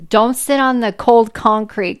Don't sit on the cold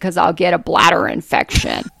concrete because I'll get a bladder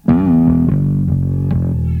infection.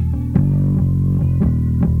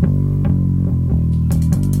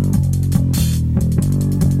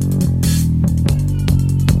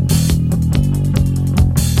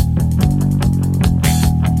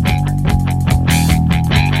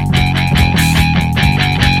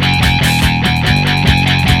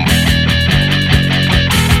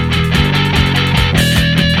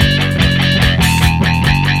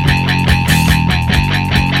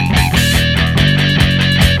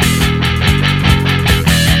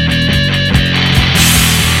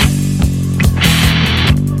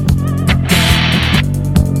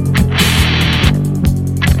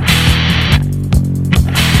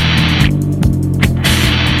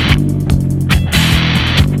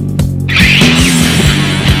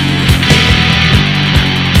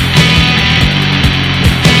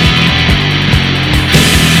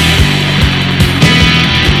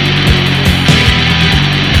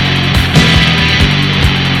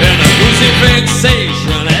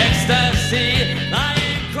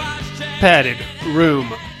 Padded Room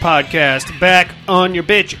Podcast, back on your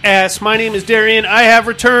bitch ass. My name is Darian. I have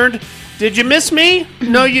returned. Did you miss me?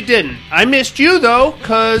 No, you didn't. I missed you, though,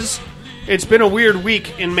 because it's been a weird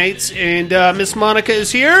week, inmates, and Miss Monica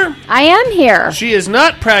is here. I am here. She is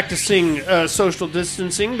not practicing social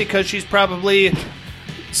distancing because she's probably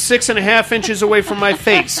 6.5 inches away from my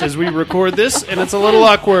face as we record this, and it's a little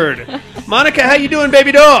awkward. Monica, how you doing,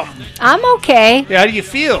 baby doll? I'm okay. Yeah, how do you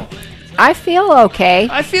feel? I feel okay.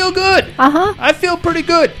 I feel good. Uh-huh. I feel pretty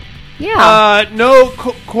good. Yeah. No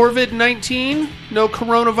COVID-19, no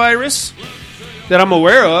coronavirus that I'm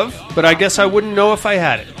aware of, but I guess I wouldn't know if I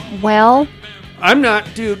had it. Well, I'm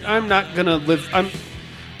not going to live.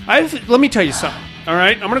 Let me tell you something, all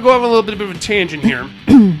right? I'm going to go off a little bit of a tangent here.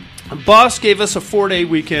 Boss gave us a 4-day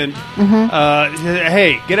weekend. Mm-hmm.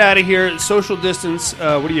 Hey, get out of here. Social distance.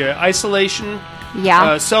 What are you, isolation?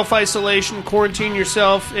 Yeah. Self-isolation, quarantine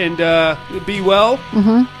yourself, and be well.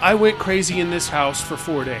 Mm-hmm. I went crazy in this house for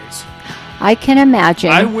 4 days. I can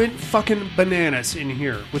imagine. I went fucking bananas in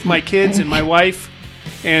here with my kids and my wife.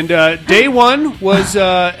 And day one was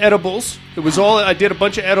edibles. It was all, I did a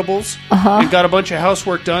bunch of edibles and got a bunch of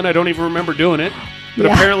housework done. I don't even remember doing it. But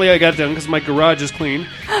apparently I got done because my garage is clean.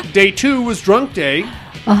 Day two was drunk day.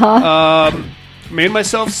 Made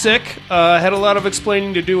myself sick. Had a lot of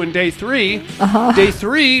explaining to do in day three. Day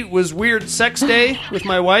three was weird sex day with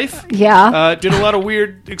my wife. Yeah. Did a lot of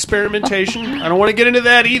weird experimentation. I don't want to get into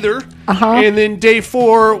that either. And then day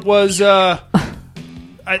four was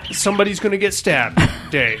somebody's going to get stabbed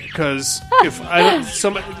day. Because if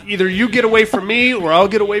either you get away from me or I'll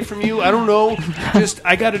get away from you. I don't know.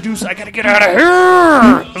 I got to get out of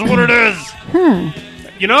here. That's what it is.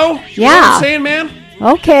 You know? You know what I'm saying, man?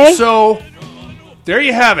 Okay. So there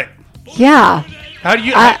you have it. Yeah. How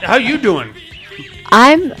you doing?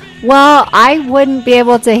 I wouldn't be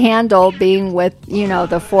able to handle being with,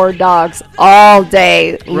 the 4 dogs all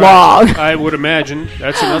day long. I would imagine.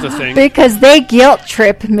 That's another thing. Because they guilt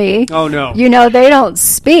trip me. Oh, no. They don't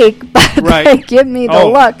speak, but they give me the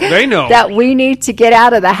look. They know. That we need to get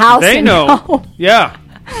out of the house. They know. Yeah.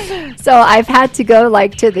 So I've had to go,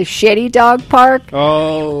 to the shitty dog park.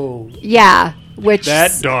 Oh. Yeah.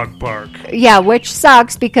 That dog park. Yeah, which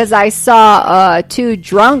sucks because I saw 2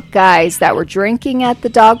 drunk guys that were drinking at the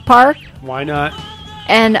dog park. Why not?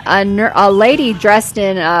 And a lady dressed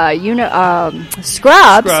in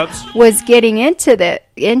scrubs was getting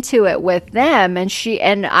into it with them,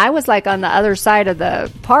 and I was on the other side of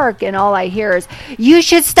the park, and all I hear is, "You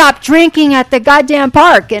should stop drinking at the goddamn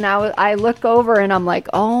park." And I look over and I'm like,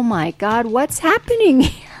 "Oh my God, what's happening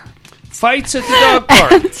here?" Fights at the dog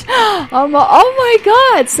park. Oh my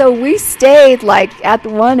God. So we stayed at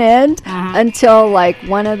one end until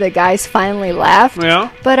one of the guys finally left.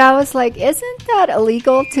 Yeah. But I was like, isn't that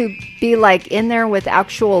illegal to be in there with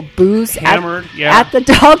actual booze hammered at the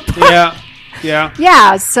dog park? Yeah. Yeah.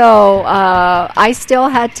 Yeah. So I still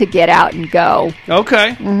had to get out and go.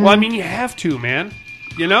 Okay. Mm-hmm. Well, you have to, man.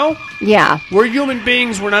 Yeah. We're human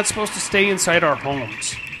beings. We're not supposed to stay inside our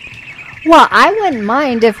homes. Well, I wouldn't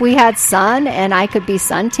mind if we had sun and I could be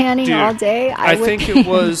suntanning all day. I think it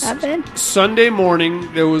was Sunday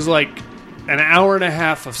morning. There was an hour and a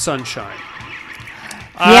half of sunshine.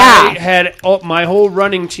 I had my whole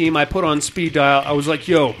running team. I put on speed dial. I was like,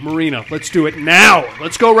 "Yo, Marina, let's do it now.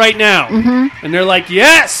 Let's go right now." Mm-hmm. And they're like,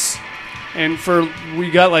 "Yes." And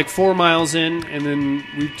we got 4 miles in, and then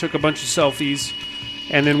we took a bunch of selfies,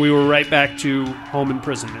 and then we were right back to home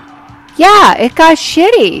imprisonment. Yeah, it got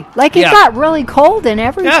shitty. It got really cold and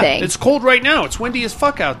everything. Yeah, it's cold right now. It's windy as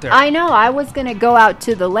fuck out there. I know. I was going to go out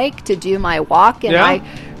to the lake to do my walk, and I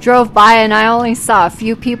drove by and I only saw a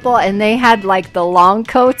few people and they had like the long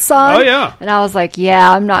coats on. Oh, yeah. And I was like,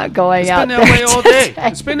 yeah, I'm not going out there. It's been that way all day.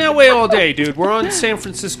 It's been that way all day, dude. We're on San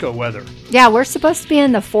Francisco weather. Yeah, we're supposed to be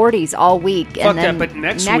in the 40s all week. Fuck and then that, but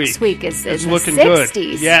next week is it's in looking the 60s.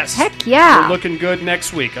 good. Yes. Heck yeah. We're looking good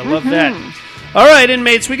next week. I love that. All right,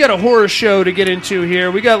 inmates, we got a horror show to get into here.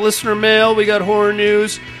 We got listener mail. We got horror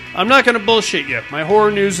news. I'm not going to bullshit you. My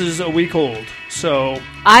horror news is a week old, so...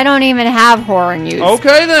 I don't even have horror news.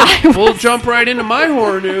 Okay, then. We'll jump right into my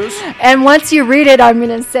horror news. And once you read it, I'm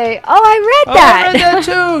going to say, oh, I read that. I read that,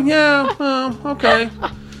 too. Yeah, okay.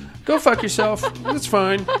 Go fuck yourself. It's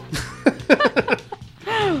fine.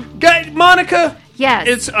 Monica.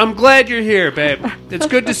 Yes. I'm glad you're here, babe. It's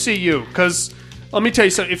good to see you, because... Let me tell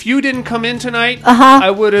you something. If you didn't come in tonight,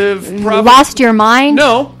 I would have probably... Lost your mind?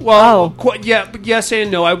 No. Well, yes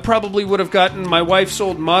and no. I probably would have gotten my wife's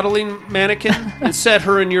old modeling mannequin and set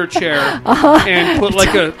her in your chair and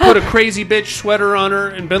put a crazy bitch sweater on her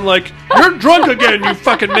and been like, you're drunk again, you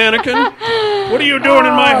fucking mannequin. What are you doing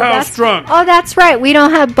in my house drunk? Oh, that's right. We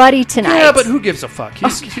don't have Buddy tonight. Yeah, but who gives a fuck?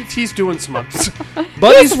 He's doing some...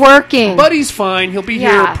 He's working. Buddy's fine. He'll be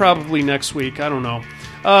here probably next week. I don't know.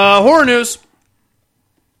 Horror news.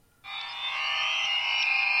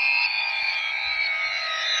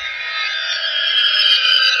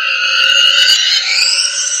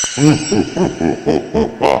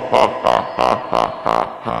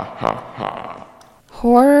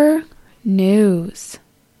 Horror news.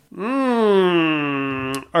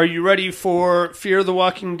 Are you ready for Fear the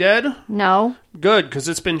Walking Dead? No. Good, because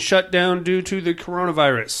it's been shut down due to the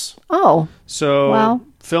coronavirus. Oh. So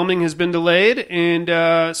filming has been delayed,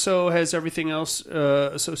 and so has everything else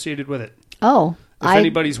associated with it. Oh. If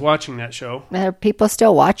anybody's watching that show. Are people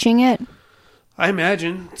still watching it? I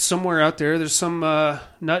imagine somewhere out there's some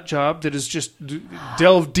nut job that has just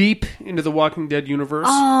delved deep into the Walking Dead universe.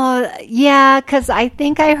 Oh, yeah, because I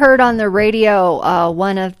think I heard on the radio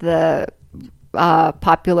one of the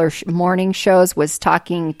popular morning shows was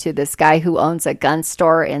talking to this guy who owns a gun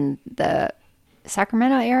store in the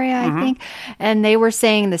Sacramento area, I think. And they were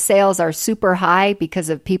saying the sales are super high because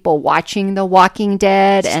of people watching The Walking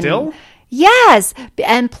Dead. Still? Yes.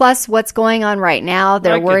 And plus what's going on right now,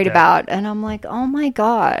 they're worried about. And I'm like, oh my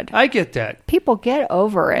God. I get that. People get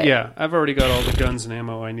over it. Yeah, I've already got all the guns and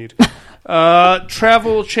ammo I need.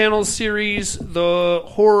 Travel Channel series,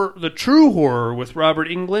 The True Horror with Robert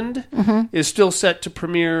Englund is still set to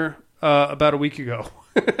premiere about a week ago.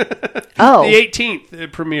 Oh. The 18th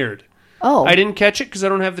it premiered. Oh. I didn't catch it because I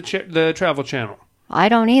don't have the Travel Channel. I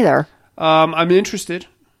don't either. I'm interested.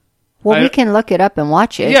 Well, we can look it up and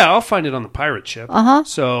watch it. Yeah, I'll find it on the pirate ship.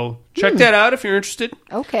 So check that out if you're interested.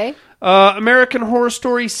 Okay. American Horror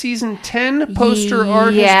Story Season 10 poster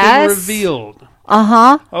art has been revealed.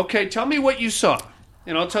 Okay, tell me what you saw,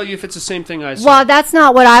 and I'll tell you if it's the same thing I saw. Well, that's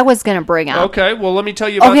not what I was going to bring up. Okay, well, let me tell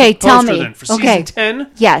you about the poster then. For Season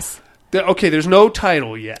 10? Yes. There's no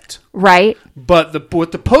title yet. Right. But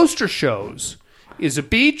what the poster shows is a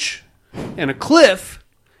beach and a cliff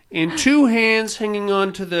and two hands hanging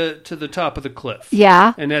on to the top of the cliff.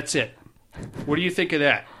 Yeah. And that's it. What do you think of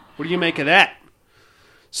that? What do you make of that?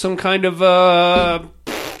 Some kind of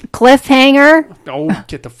cliffhanger? Oh,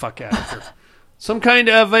 get the fuck out of here. Some kind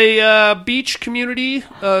of a beach community,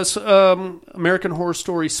 American Horror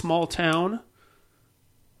Story Small Town,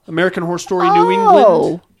 American Horror Story New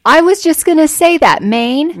England. I was just going to say that.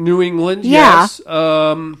 Maine? New England, yes.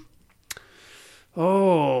 I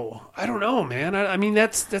don't know, man. I mean,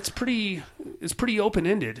 it's pretty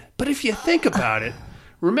open-ended. But if you think about it,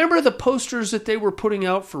 remember the posters that they were putting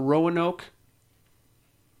out for Roanoke?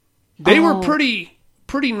 They were pretty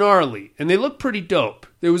gnarly, and they looked pretty dope.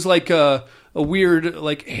 There was like a weird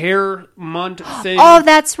like hair mont thing. Oh,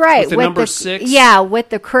 that's right. With the number 6. Yeah, with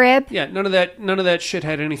the crib. Yeah, none of that shit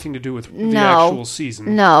had anything to do with the actual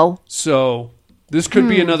season. No. So this could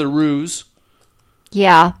be another ruse.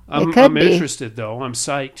 Yeah, it could be. I'm interested, though. I'm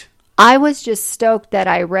psyched. I was just stoked that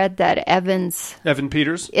I read that Evan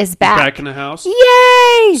Peters is back in the house.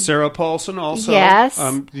 Yay! Sarah Paulson also. Yes.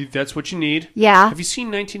 That's what you need. Yeah. Have you seen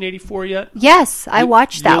 1984 yet? Yes, I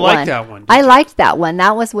watched that one. You liked that one? I liked that one.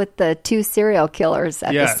 That was with the 2 serial killers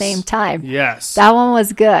at the same time. Yes. That one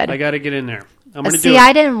was good. I got to get in there. I'm going to do it.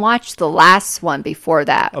 I didn't watch the last one before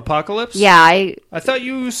that. Apocalypse? Yeah, I thought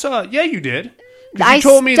you saw it. Yeah, you did. I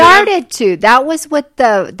started to. That was with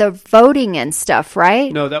the voting and stuff,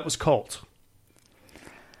 right? No, that was Cult.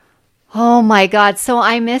 Oh, my God. So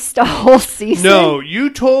I missed a whole season? No, you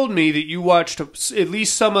told me that you watched at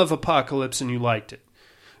least some of Apocalypse and you liked it.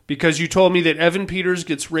 Because you told me that Evan Peters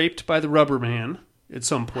gets raped by the Rubber Man at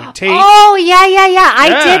some point. Tate. Oh, yeah.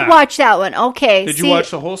 I did watch that one. Okay. Did you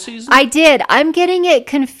watch the whole season? I did. I'm getting it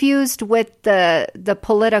confused with the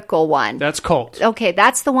political one. That's Cult. Okay,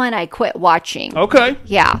 that's the one I quit watching. Okay.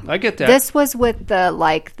 Yeah. I get that. This was with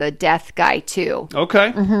the death guy, too.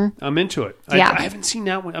 Okay. Mm-hmm. I'm into it. Yeah. I haven't seen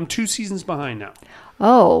that one. I'm 2 seasons behind now.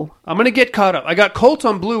 Oh. I'm going to get caught up. I got Cult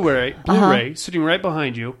on Blu-ray sitting right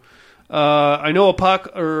behind you. I know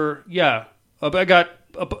I got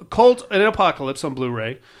Cult and Apocalypse on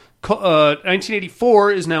Blu-ray.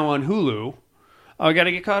 1984 is now on Hulu. I got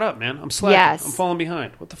to get caught up, man. I'm slacking. Yes. I'm falling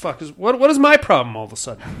behind. What the fuck is what is my problem all of a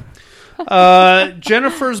sudden?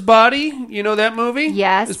 Jennifer's Body, you know that movie?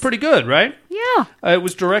 Yes. It's pretty good, right? Yeah. It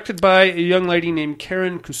was directed by a young lady named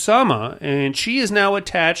Karen Kusama, and she is now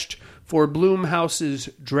attached for Blumhouse's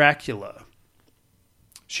Dracula.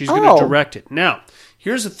 She's going to direct it. Now,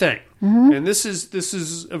 here's the thing, and this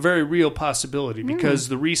is a very real possibility because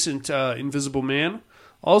the recent Invisible Man,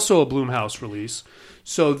 also a Blumhouse release.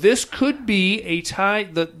 So this could be a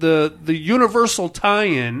the universal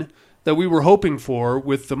tie-in that we were hoping for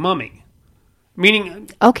with The Mummy. Meaning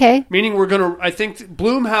we're going to, I think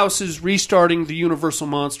Blumhouse is restarting the Universal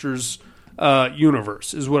Monsters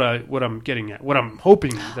universe is what I'm getting at. What I'm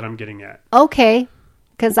hoping that I'm getting at. Okay.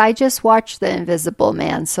 Because I just watched The Invisible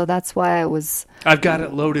Man, so that's why I've got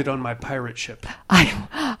it loaded on my pirate ship.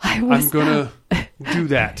 I'm gonna do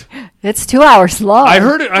that. It's 2 hours long. I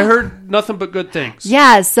heard nothing but good things.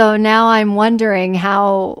 Yeah, so now I'm wondering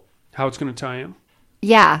how it's gonna tie in.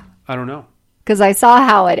 Yeah. I don't know. Because I saw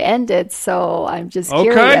how it ended, so I'm just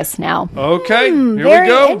curious now. Okay, here we very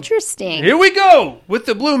go. Interesting. Here we go with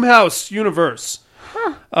the Blumhouse universe.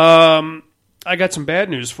 I got some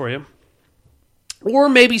bad news for you. Or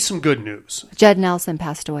maybe some good news. Judd Nelson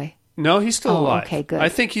passed away. No, he's still alive. Okay, good. I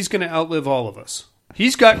think he's going to outlive all of us.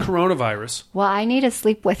 He's got coronavirus. Well, I need to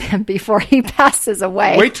sleep with him before he passes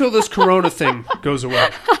away. Wait till this corona thing goes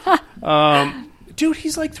away. Dude,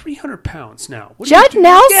 he's like 300 pounds now. Judd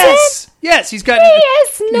Nelson? Yes, he's got... He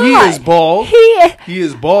is not. He is bald. He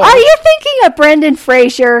is bald. Are you thinking of Brendan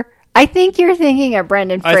Fraser? I think you're thinking of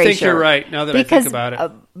Brendan Fraser. I think you're right, now that I think about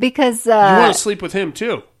it. Because... you want to sleep with him,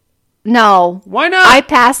 too. No. Why not? I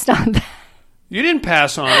passed on that. You didn't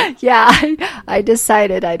pass on it. Yeah, I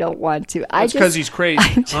decided I don't want to. That's because he's crazy.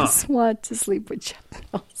 I just want to sleep with Judd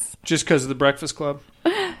Nelson. Just because of The Breakfast Club?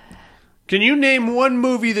 Can you name one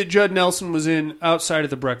movie that Judd Nelson was in outside of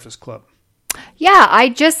The Breakfast Club? Yeah, I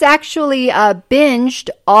just actually binged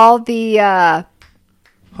all the...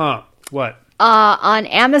 What? On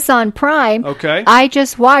Amazon Prime. Okay. I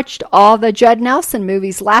just watched all the Judd Nelson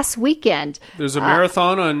movies last weekend. There's a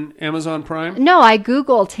marathon on Amazon Prime? No, I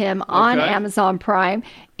Googled him on Amazon Prime.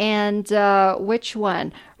 And which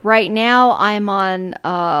one? Right now, I'm on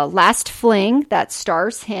Last Fling, that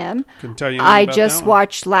stars him. Couldn't tell you anything I about just that one.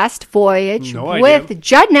 watched Last Voyage No with idea.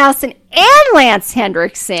 Judd Nelson and Lance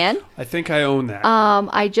Hendrickson. I think I own that.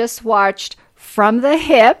 I just watched From the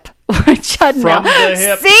Hip with Judd From Nelson. the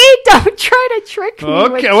Hip. See, don't try to trick me.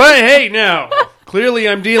 Okay, well, hey, now. Clearly,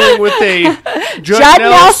 I'm dealing with a Judd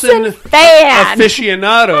Nelson fan.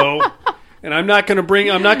 aficionado. And I'm not going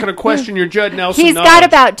to question your Judd Nelson He's knowledge. got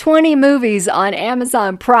about 20 movies on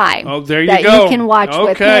Amazon Prime. Oh, there you that go. You can watch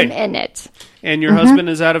with him in it. And your husband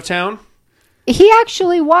is out of town? He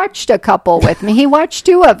actually watched a couple with me. He watched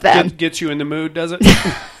 2 of them. Gets you in the mood, does it?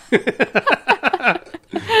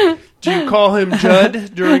 Do you call him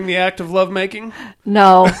Judd during the act of lovemaking?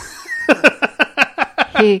 No.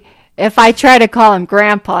 If I try to call him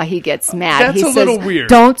Grandpa, he gets mad. That's he a little weird.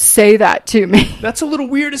 Don't say that to me. That's a little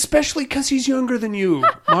weird, especially because he's younger than you,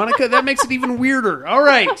 Monica. That makes it even weirder. All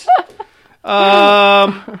right.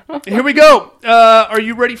 Here we go. Are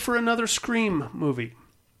you ready for another Scream movie?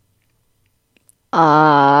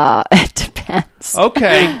 It depends.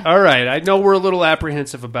 Okay. All right. I know we're a little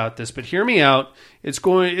apprehensive about this, but hear me out. It's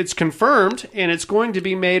confirmed, and it's going to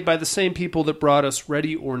be made by the same people that brought us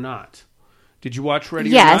Ready or Not. Did you watch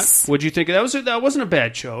Ready or Not? Yes. What'd you think? That wasn't a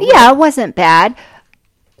bad show. Yeah, it wasn't bad.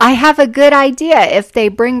 I have a good idea. If they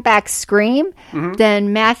bring back Scream,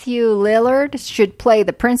 then Matthew Lillard should play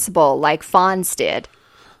the principal like Fonz did.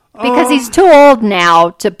 Because he's too old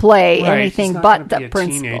now to play anything he's not but gonna the be a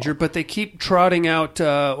principal. Teenager, but they keep trotting out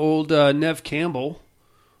old Nev Campbell.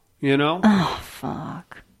 You know? Oh,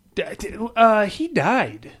 fuck. He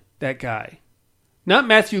died, that guy. Not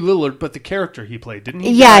Matthew Lillard, but the character he played, didn't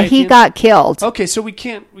he? Yeah, he got killed. Okay, so we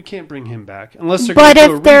can't bring him back unless they're. But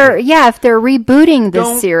gonna do if they're rebooting the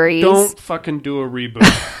don't, series, don't fucking do a reboot.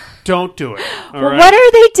 Don't do it. All right? What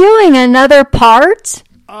are they doing? Another part?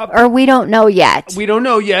 Or we don't know yet. We don't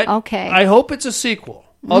know yet. Okay. I hope it's a sequel.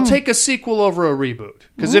 I'll take a sequel over a reboot.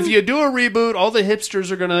 Because if you do a reboot, all the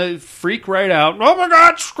hipsters are going to freak right out. Oh my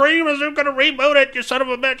God, Scream is going to reboot it, you son of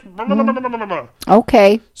a bitch.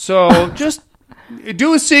 Okay. So just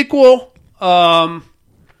do a sequel.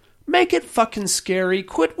 Make it fucking scary.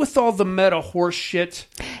 Quit with all the meta horse shit.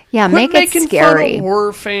 Yeah, Quit make it scary. Fun of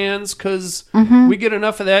horror fans, because we get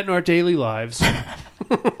enough of that in our daily lives.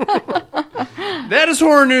 That is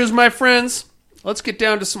horror news, my friends. Let's get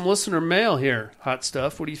down to some listener mail here. Hot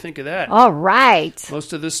stuff. What do you think of that? All right.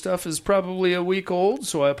 Most of this stuff is probably a week old,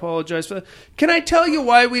 so I apologize for that. Can I tell you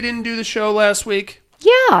why we didn't do the show last week?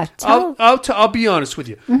 Yeah. I'll be honest with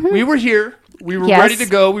you. We were here. We were ready to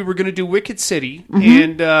go. We were going to do Wicked City,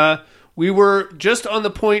 and we were just on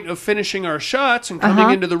the point of finishing our shots and coming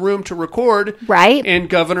into the room to record. Right. And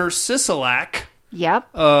Governor Sisolak, yep,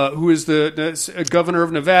 who is the governor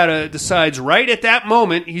of Nevada, decides right at that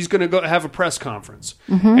moment he's going to go have a press conference,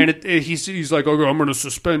 and he's like, "Okay, I'm going to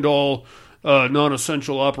suspend all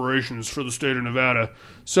non-essential operations for the state of Nevada."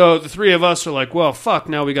 So the three of us are like, "Well, fuck!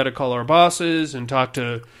 Now we got to call our bosses and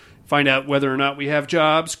find out whether or not we have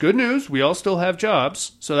jobs." Good news, we all still have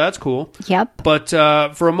jobs, so that's cool. Yep. But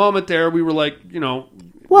for a moment there, we were like,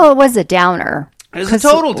 well, it was a downer. It's a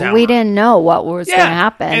total downer. We didn't know what was going to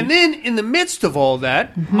happen. And then in the midst of all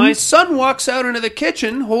that, my son walks out into the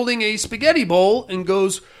kitchen holding a spaghetti bowl and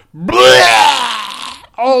goes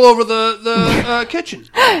all over the kitchen.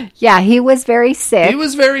 Yeah, he was very sick. He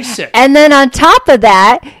was very sick. And then on top of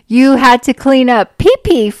that, you had to clean up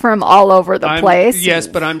pee-pee from all over the place. Yes,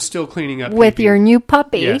 but I'm still cleaning up with pee-pee. Your new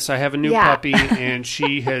puppy. Yes, I have a new puppy, and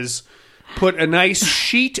she has put a nice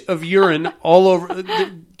sheet of urine all over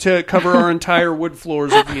to cover our entire wood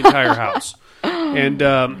floors of the entire house. And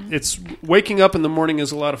it's waking up in the morning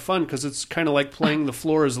is a lot of fun because it's kind of like playing the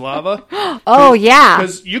floor is lava. Oh, yeah.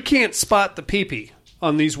 Because you can't spot the pee-pee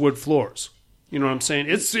on these wood floors. You know what I'm saying?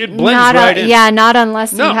 It blends right in. Yeah, not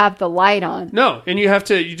unless you have the light on. No, and you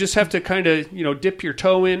just have to kind of, dip your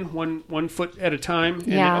toe in one foot at a time. And,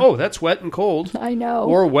 yeah. That's wet and cold. I know.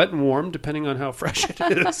 Or wet and warm, depending on how fresh it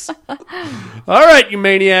is. All right, you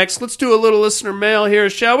maniacs. Let's do a little listener mail here,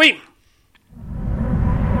 shall we?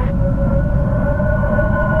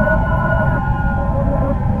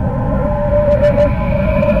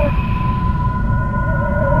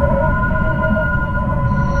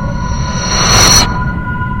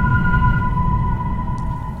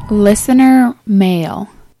 Listener mail.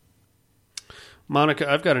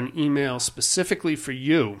 Monica, I've got an email specifically for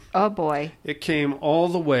you. Oh, boy. It came all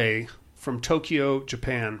the way from Tokyo,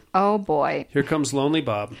 Japan. Oh, boy. Here comes Lonely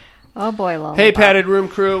Bob. Oh, boy, Lonely Hey, Bob. Padded Room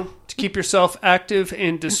crew. To keep yourself active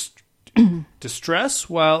and distress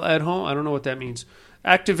while at home. I don't know what that means.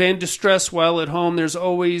 Active and distress while at home. There's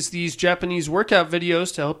always these Japanese workout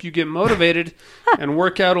videos to help you get motivated and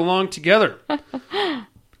work out along together.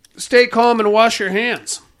 Stay calm and wash your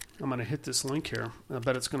hands. I'm going to hit this link here. I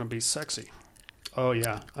bet it's going to be sexy. Oh,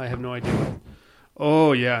 yeah. I have no idea.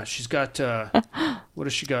 Oh, yeah. She's got, what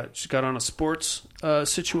has she got? She's got on a sports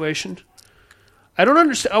situation. I don't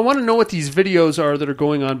understand. I want to know what these videos are that are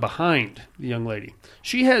going on behind the young lady.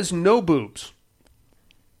 She has no boobs.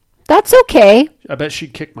 That's okay. I bet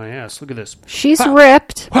she'd kick my ass. Look at this. She's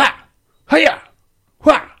ripped. Ha! Hiya!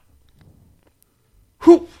 Ha!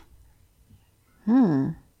 Hoo!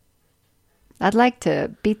 I'd like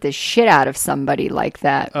to beat the shit out of somebody like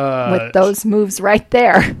that with those moves right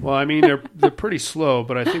there. Well, I mean, they're pretty slow,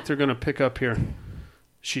 but I think they're going to pick up here.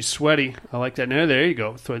 She's sweaty. I like that. Now, there you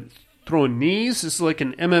go. Throwing knees. This is like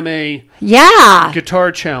an MMA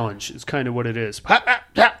guitar challenge is kind of what it is. Ha, ha,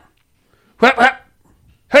 ha. Ha, ha.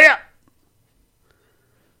 Hiya!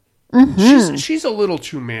 She's a little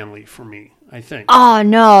too manly for me, I think. Oh,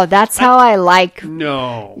 no. That's how I like.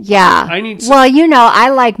 No. Yeah. I need well, I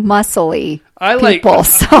like muscly people.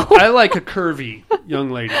 So. I like a curvy young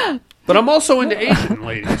lady. But I'm also into Asian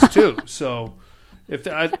ladies, too. So,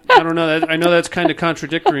 I don't know. I know that's kind of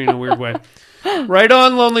contradictory in a weird way. Right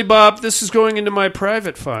on, Lonely Bob. This is going into my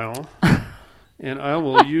private file. And I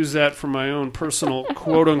will use that for my own personal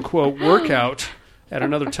quote-unquote workout at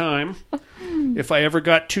another time. If I ever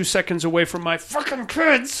got 2 seconds away from my fucking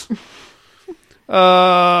kids.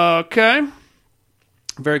 Okay.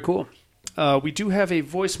 Very cool. We do have a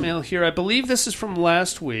voicemail here. I believe this is from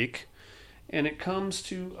last week. And it comes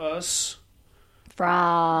to us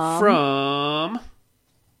from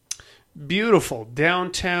beautiful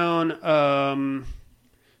downtown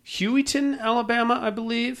Hueyton, Alabama, I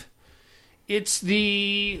believe. It's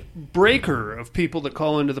the breaker of people that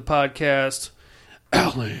call into the podcast,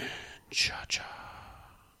 Alan Cha-Cha.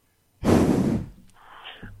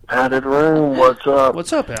 Padded Room, what's up?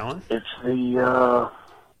 What's up, Alan? It's the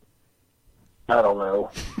I don't know.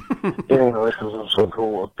 Anyway, this was so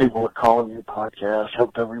cool. People are calling your podcast.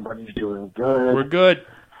 Hope everybody's doing good. We're good.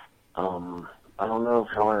 I don't know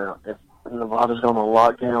if Nevada's going to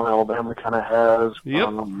lockdown. Alabama kind of has.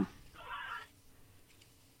 Yep.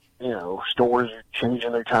 Stores are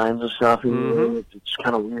changing their times and stuff. It's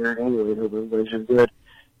kind of weird. Anyway, hope everybody's doing good.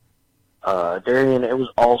 Darian, it was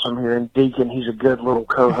awesome hearing Deacon. He's a good little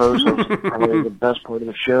co-host. It was probably the best part of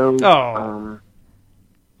the show. Oh.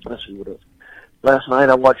 Let's see what else. Last night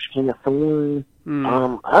I watched King of Thorn.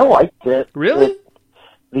 I liked it. Really?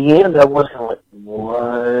 The end, I was kind of like,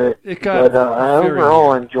 what? But I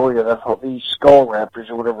overall enjoyed it. I thought these skull raptors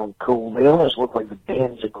or whatever were cool. They almost look like the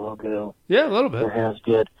Danzig logo. Yeah, a little bit. Their hands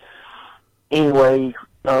did. Anyway,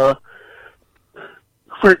 for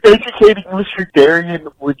educating Mr. Darian,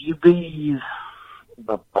 would you be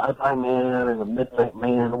the Bye-Bye Man or the Midnight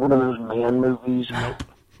Man, one of those man movies? Nope.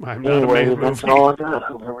 I'm not a man that's movie. all I got.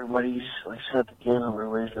 Hope everybody's, like I said again, hope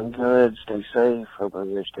everybody's doing good. Stay safe. Hope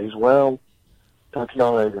everybody stays well. Talk to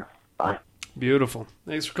y'all later. Bye. Beautiful.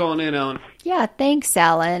 Thanks for calling in, Alan. Yeah, thanks,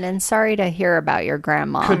 Alan, and sorry to hear about your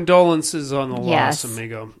grandma. Condolences on the Yes. loss,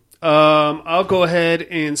 amigo. I'll go ahead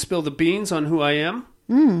and spill the beans on who I am.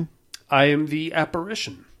 I am the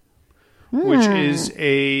Apparition, which is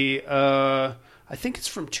I think it's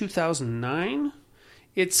from 2009.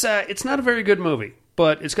 It's not a very good movie,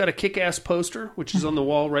 but it's got a kick-ass poster, which is on the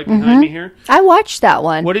wall right behind me here. I watched that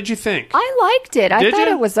one. What did you think? I liked it. I thought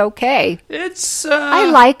it was okay. It's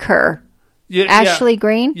I like her. Yeah, Ashley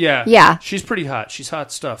Greene? Yeah. Yeah. She's pretty hot. She's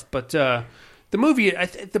hot stuff. But the movie,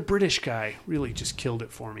 the British guy really just killed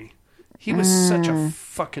it for me. He was such a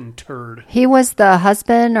fucking turd. He was the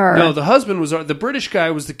husband, or No, the husband was the British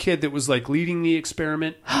guy was the kid that was like leading the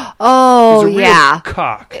experiment. Oh, He was a real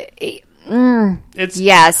cock. It's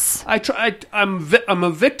yes. I'm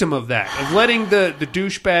a victim of that, of letting the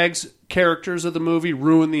douchebags characters of the movie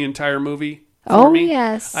ruin the entire movie for me.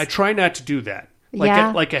 Yes. I try not to do that.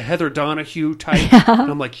 Like a Heather Donahue type.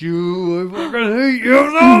 And I'm like, I fucking hate you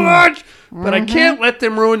so much. But I can't let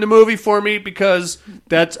them ruin the movie for me because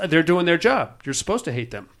they're doing their job. You're supposed to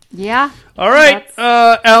hate them. Yeah. All right,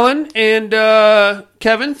 Alan and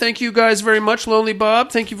Kevin, thank you guys very much. Lonely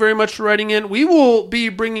Bob, thank you very much for writing in. We will be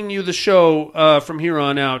bringing you the show from here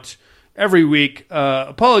on out every week.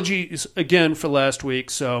 Apologies again for last week.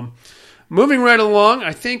 So moving right along,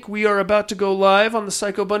 I think we are about to go live on the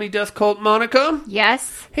Psycho Bunny Death Cult. Monica?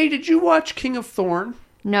 Yes. Hey, did you watch King of Thorn?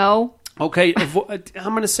 No. Okay, I'm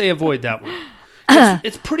going to say avoid that one.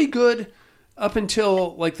 It's pretty good up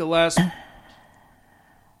until like the last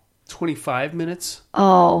 25 minutes.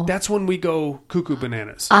 Oh. That's when we go cuckoo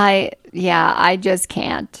bananas. I just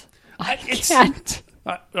can't. I can't.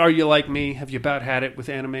 Are you like me? Have you about had it with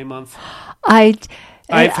Anime Month? I've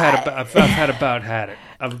about had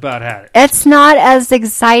it. It's not as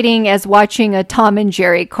exciting as watching a Tom and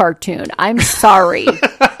Jerry cartoon. I'm sorry.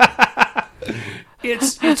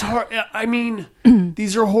 It's hard. I mean,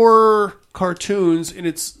 these are horror cartoons, and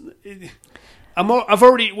I've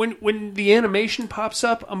already when the animation pops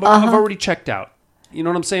up, I've already checked out. You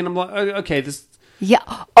know what I'm saying? I'm like, okay, this. Yeah.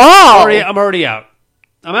 Oh. I'm already out.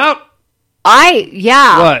 I'm out.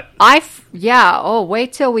 What? Oh,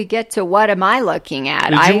 wait till we get to what am I looking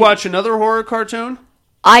at? Did you watch another horror cartoon?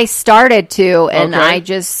 I started to, and Okay.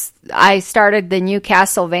 I started the new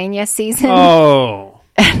Castlevania season. Oh,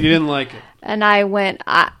 you didn't like it. And I went,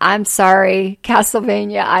 I'm sorry,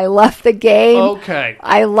 Castlevania. I love the game. Okay.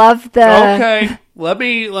 I love the. Okay. Let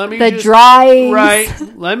me the just, drawings. Right.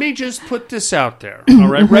 Let me just put this out there. All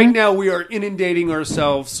right. Right now we are inundating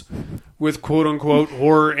ourselves with quote unquote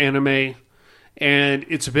horror anime, and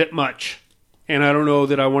it's a bit much. And I don't know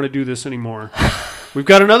that I want to do this anymore. We've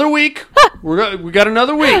got another week. We got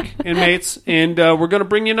another week, inmates, and we're going to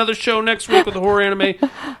bring you another show next week with the horror anime.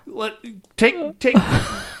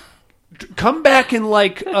 Come back in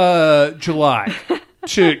like July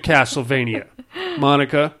to Castlevania,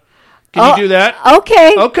 Monica. Can you do that?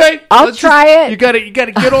 Okay. Okay. I'll try it. You got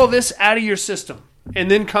to get all this out of your system, and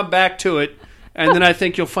then come back to it, and then I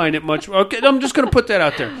think you'll find it much. Okay, I'm just going to put that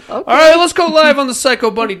out there. Okay. All right, let's go live on the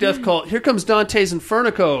Psycho Bunny Death Cult. Here comes Dante's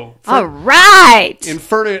Infernico. All right.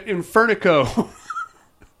 Infernico.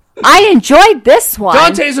 I enjoyed this one.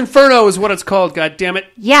 Dante's Inferno is what it's called. God damn it.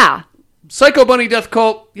 Yeah. Psycho Bunny Death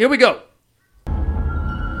Cult. Here we go.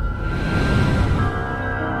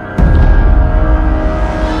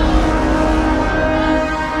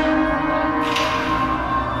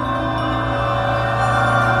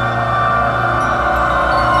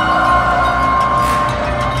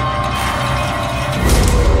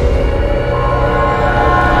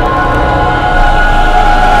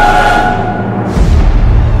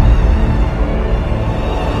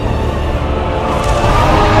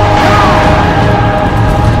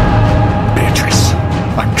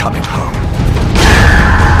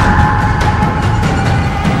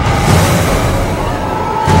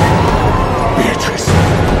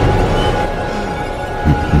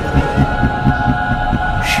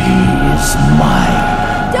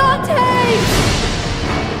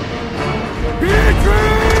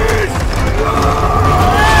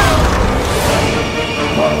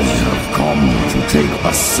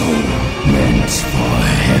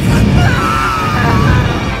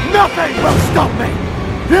 Nothing will stop me!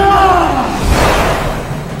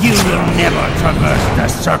 You will never traverse the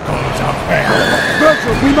circles of hell.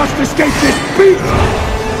 Bertram, we must escape this beast!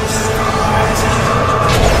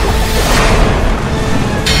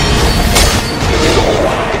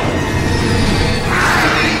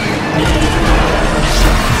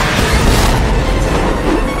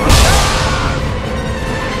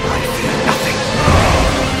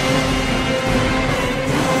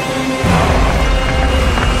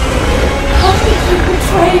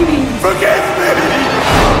 Forgive me!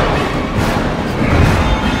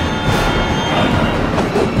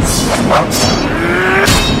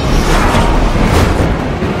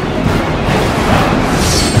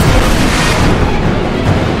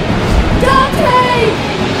 Dante!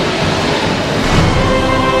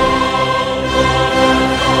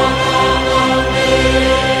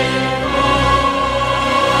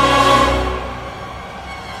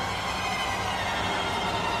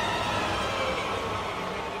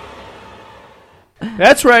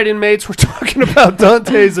 That's right, inmates. We're talking about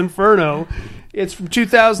Dante's Inferno. It's from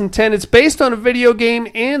 2010. It's based on a video game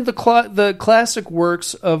and the classic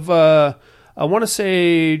works of, I want to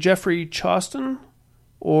say, Jeffrey Chaston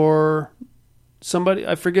or somebody.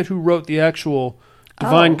 I forget who wrote the actual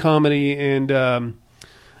Divine Comedy and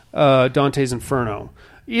Dante's Inferno.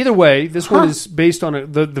 Either way, this one is based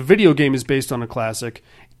on the video game is based on a classic,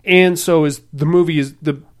 and so is the movie. Is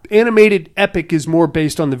the animated epic is more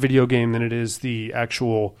based on the video game than it is the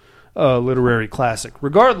actual literary classic.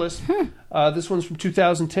 Regardless, this one's from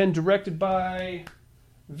 2010, directed by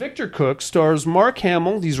Victor Cook, stars Mark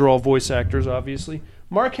Hamill. These are all voice actors, obviously.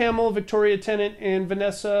 Mark Hamill, Victoria Tennant, and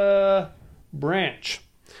Vanessa Branch.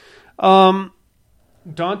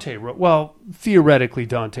 Dante wrote... Well, theoretically,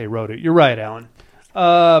 Dante wrote it. You're right, Alan.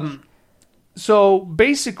 So,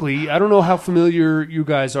 basically, I don't know how familiar you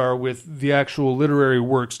guys are with the actual literary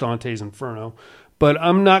works, Dante's Inferno, but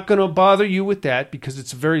I'm not going to bother you with that because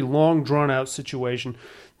it's a very long, drawn-out situation.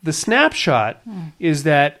 The snapshot is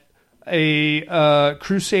that a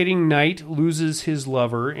crusading knight loses his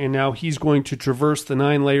lover, and now he's going to traverse the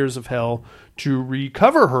 9 layers of hell to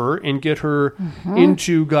recover her and get her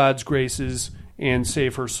into God's graces and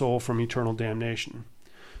save her soul from eternal damnation.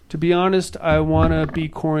 To be honest, I want to be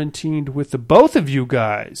quarantined with the both of you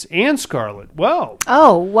guys and Scarlett. Well.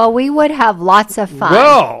 Oh, well, we would have lots of fun.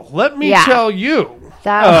 Well, let me tell you,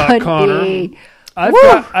 that would Connor, be...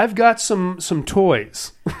 I've got some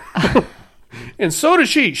toys. And so does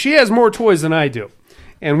she. She has more toys than I do.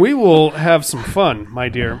 And we will have some fun, my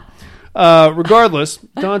dear. Regardless,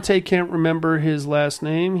 Dante can't remember his last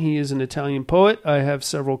name. He is an Italian poet. I have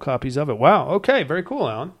several copies of it. Wow. Okay. Very cool,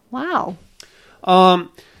 Alan. Wow.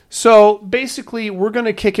 So basically, we're going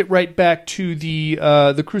to kick it right back to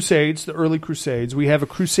the Crusades, the early Crusades. We have a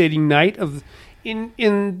crusading knight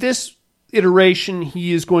in this iteration.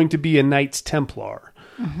 He is going to be a Knights Templar,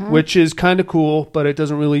 which is kind of cool, but it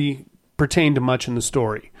doesn't really pertain to much in the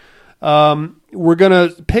story. We're going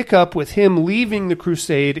to pick up with him leaving the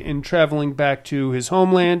crusade and traveling back to his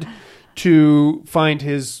homeland to find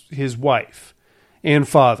his wife and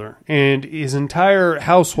father, and his entire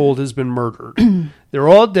household has been murdered. They're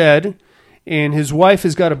all dead, and his wife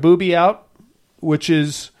has got a boobie out, which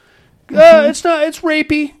is it's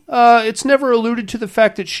rapey. It's never alluded to the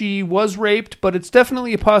fact that she was raped, but it's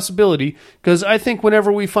definitely a possibility, because I think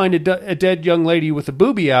whenever we find a dead young lady with a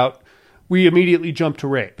boobie out, we immediately jump to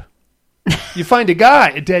rape. You find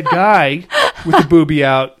a dead guy with a boobie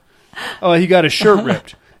out, oh, he got his shirt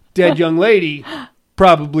ripped. Dead young lady,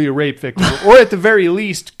 probably a rape victim, or at the very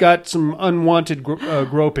least got some unwanted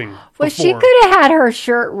groping. Well, she could have had her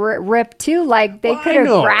shirt ripped too. Like they could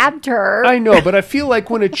have grabbed her. I know, but I feel like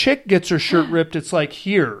when a chick gets her shirt ripped, it's like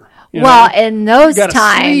here. Well, in those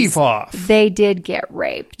times, sleeve off. They did get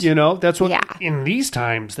raped. You know, that's what. Yeah. In these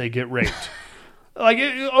times, they get raped. Like,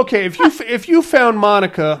 okay, if you found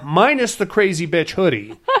Monica minus the crazy bitch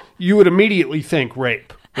hoodie, you would immediately think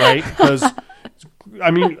rape, right? Because,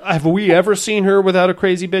 I mean, have we ever seen her without a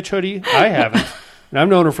crazy bitch hoodie? I haven't. And I've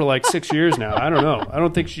known her for like 6 years now. I don't know. I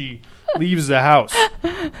don't think she leaves the house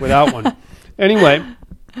without one. Anyway,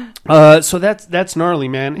 so that's gnarly,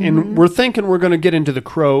 man. And we're thinking we're going to get into the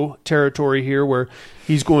Crow territory here, where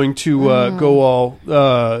he's going to go all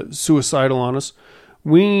suicidal on us.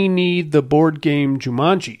 We need the board game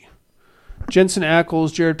Jumanji. Jensen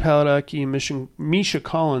Ackles, Jared Padalecki, and Misha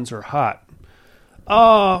Collins are hot.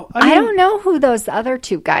 I don't know who those other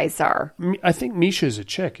two guys are. I think Misha's a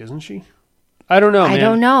chick, isn't she? I don't know, man. I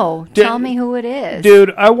don't know. Tell me who it is.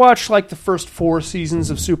 Dude, I watched like the first 4 seasons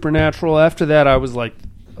of Supernatural. After that, I was like,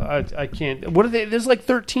 I can't. What are they? There's like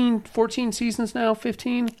 13, 14 seasons now,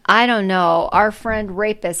 15? I don't know. Our friend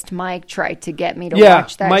Rapist Mike tried to get me to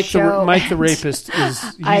watch that show. Mike the Rapist he's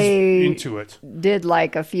into it. Did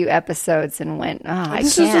like a few episodes and went,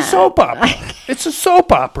 This is a soap opera. It's a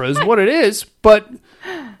soap opera is what it is, but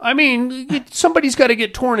I mean, somebody's got to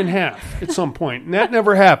get torn in half at some point, and that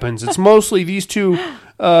never happens. It's mostly these two.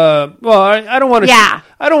 I don't want to. Yeah.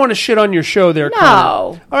 I don't want to shit on your show there. No.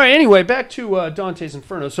 Connor. All right. Anyway, back to Dante's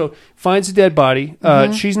Inferno. So finds a dead body.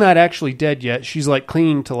 She's not actually dead yet. She's like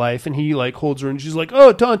clinging to life, and he like holds her, and she's like,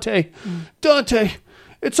 "Oh, Dante,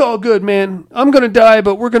 it's all good, man. I'm gonna die,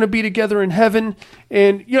 but we're gonna be together in heaven.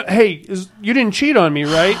 And hey, you didn't cheat on me,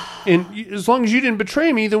 right? And as long as you didn't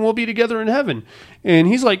betray me, then we'll be together in heaven." And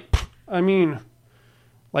he's like, I mean,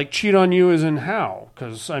 like cheat on you as in how?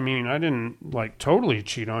 Because I mean, I didn't like totally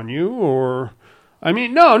cheat on you, or I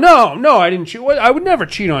mean, no, I didn't cheat. I would never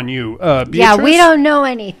cheat on you, Beatrice. Yeah, we don't know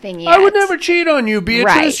anything yet. I would never cheat on you, Beatrice.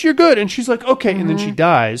 Right. You're good. And she's like, okay. And then she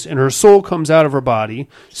dies, and her soul comes out of her body,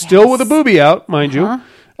 still with a boobie out, mind you.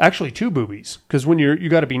 Actually, 2 boobies, because when you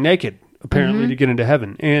got to be naked, apparently, to get into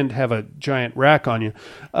heaven and have a giant rack on you.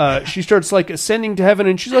 She starts like ascending to heaven,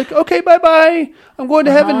 and she's like, okay, bye-bye. I'm going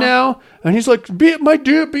to heaven now. And he's like, my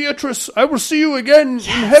dear Beatrice, I will see you again in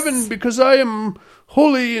heaven because I am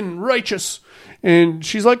holy and righteous. And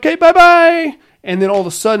she's like, okay, bye-bye. And then all of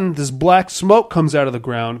a sudden, this black smoke comes out of the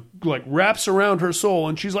ground, like wraps around her soul.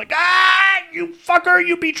 And she's like, you fucker,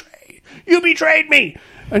 you betrayed me.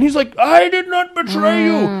 And he's like, I did not betray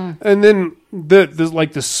you. And then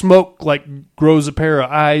the smoke like grows a pair of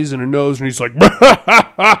eyes and a nose. And he's like,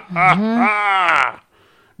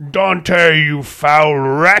 Dante, you foul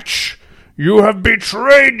wretch. You have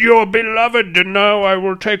betrayed your beloved, and now I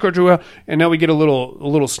will take her to hell. And now we get a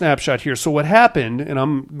little snapshot here. So what happened, and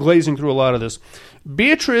I'm glazing through a lot of this,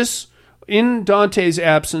 Beatrice, in Dante's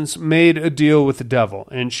absence, made a deal with the devil.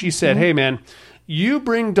 And she said, hey, man, you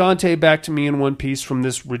bring Dante back to me in one piece from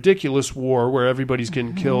this ridiculous war where everybody's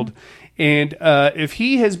getting killed. And if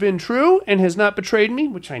he has been true and has not betrayed me,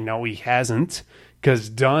 which I know he hasn't, because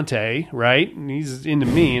Dante, right? He's into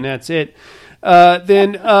me, and that's it.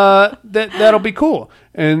 Then that'll be cool.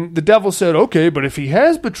 And the devil said, okay, but if he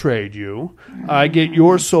has betrayed you, I get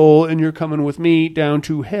your soul and you're coming with me down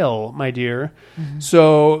to hell, my dear.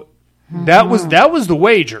 So that was the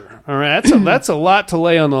wager. All right. That's a lot to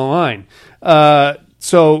lay on the line.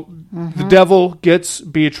 So the devil gets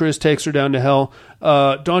Beatrice, takes her down to hell.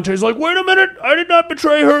 Dante's like, wait a minute, I did not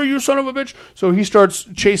betray her, you son of a bitch. So he starts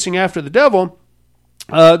chasing after the devil.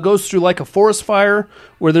 Goes through like a forest fire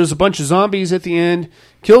where there's a bunch of zombies at the end,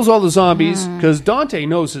 kills all the zombies because Dante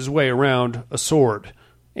knows his way around a sword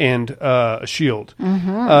and a shield.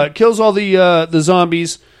 Kills all the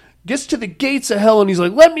zombies, gets to the gates of hell, and he's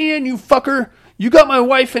like, let me in, you fucker. You got my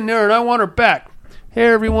wife in there and I want her back. Hey,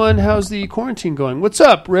 everyone, how's the quarantine going? What's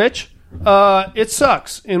up, Rich? It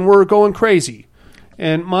sucks, and we're going crazy.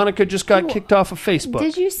 And Monica just got kicked off of Facebook.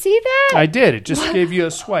 Did you see that? I did. It just gave you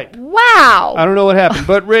a swipe. Wow. I don't know what happened.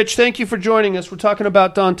 But, Rich, thank you for joining us. We're talking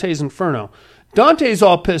about Dante's Inferno. Dante's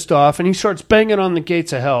all pissed off, and he starts banging on the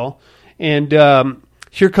gates of hell. And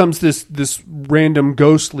here comes this random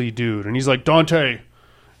ghostly dude. And he's like, Dante,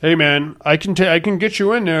 hey, man, I can get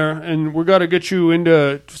you in there, and we got to get you in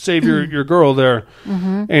to save your girl there.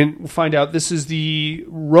 And we'll find out this is the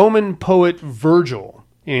Roman poet Virgil.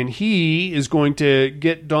 And he is going to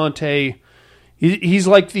get Dante. He's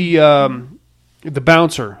like the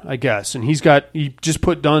bouncer, I guess. And he just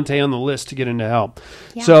put Dante on the list to get into hell.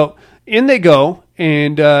 Yeah. So in they go,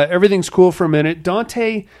 and everything's cool for a minute.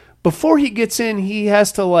 Dante, before he gets in, he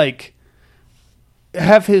has to like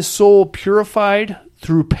have his soul purified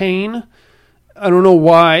through pain. I don't know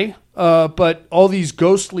why, but all these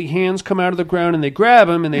ghostly hands come out of the ground, and they grab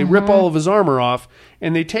him, and they rip all of his armor off.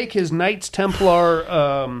 And they take his Knights Templar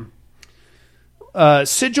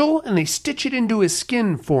sigil and they stitch it into his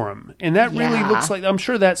skin for him. And that really looks like, I'm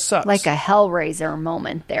sure that sucks. Like a Hellraiser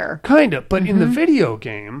moment there. Kind of. But in the video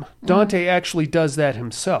game, Dante actually does that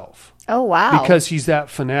himself. Oh, wow. Because he's that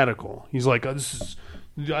fanatical. He's like, I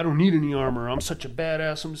don't need any armor. I'm such a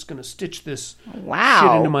badass. I'm just going to stitch this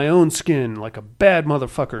shit into my own skin like a bad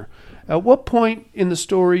motherfucker. At what point in the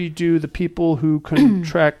story do the people who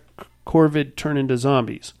contract Corvid turn into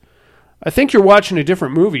zombies? I think you're watching a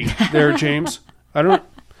different movie there, James. I don't.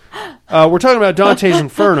 We're talking about Dante's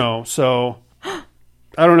Inferno, so I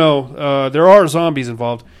don't know. There are zombies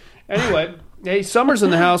involved. Anyway, hey, Summer's in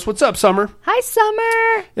the house. What's up, Summer? Hi,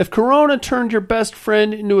 Summer. If Corona turned your best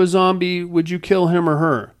friend into a zombie, would you kill him or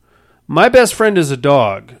her? My best friend is a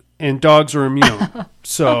dog, and dogs are immune.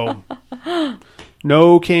 So,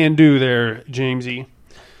 no can do there, Jamesy.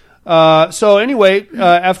 So anyway,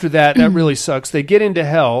 after that really sucks. They get into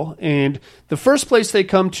hell, and the first place they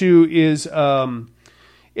come to is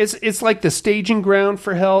it's like the staging ground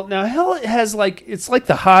for hell. Now hell has it's like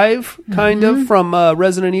the Hive kind of from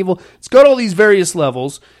Resident Evil. It's got all these various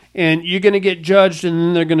levels, and you're going to get judged, and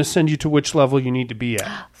then they're going to send you to which level you need to be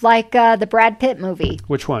at. Like the Brad Pitt movie.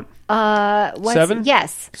 Which one? 7?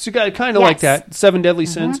 Yes. So you got kind of like that, 7 deadly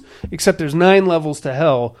sins, except there's 9 levels to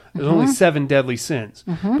hell. There's only 7 deadly sins.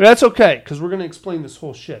 But that's okay, because we're going to explain this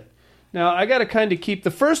whole shit. Now, I got to kind of keep...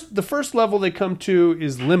 The first level they come to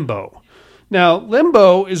is Limbo. Now,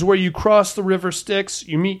 Limbo is where you cross the river Styx.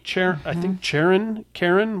 You meet, I think,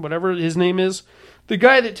 Karen, whatever his name is, the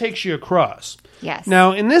guy that takes you across. Yes.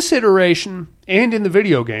 Now, in this iteration, and in the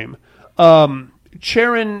video game,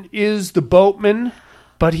 Charon is the boatman,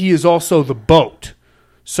 but he is also the boat.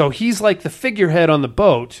 So he's like the figurehead on the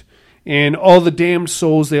boat, and all the damned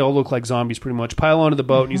souls, they all look like zombies pretty much, pile onto the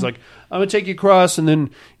boat, and he's like, I'm going to take you across, and then,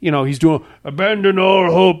 he's doing, abandon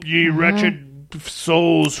all hope, ye wretched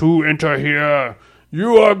souls who enter here.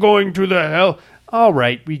 You are going to the hell. All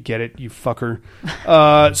right, we get it, you fucker.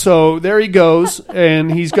 So there he goes,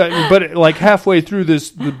 and he's got, but like halfway through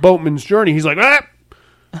the boatman's journey, he's like,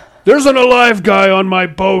 there's an alive guy on my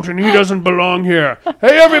boat, and he doesn't belong here.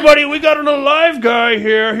 Hey, everybody, we got an alive guy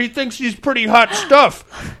here. He thinks he's pretty hot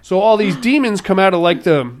stuff. So all these demons come out of like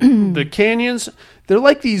the canyons. They're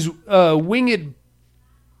like these winged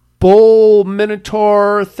bull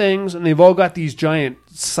minotaur things, and they've all got these giant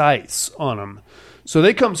scythes on them. So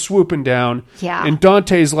they come swooping down, and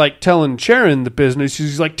Dante's like telling Charon the business.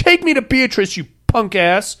 He's like, take me to Beatrice, you punk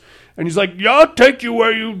ass. And he's like, yeah, I'll take you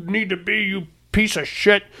where you need to be, you piece of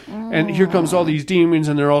shit. And here comes all these demons,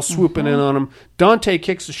 and they're all swooping in on him. Dante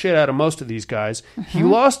kicks the shit out of most of these guys. He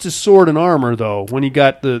lost his sword and armor, though, when he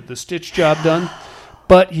got the stitch job done.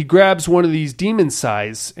 But he grabs one of these demon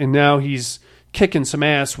scythes, and now he's kicking some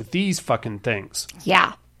ass with these fucking things.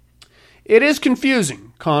 Yeah. It is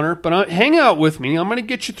confusing, Connor, but hang out with me. I'm going to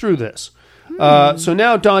get you through this. So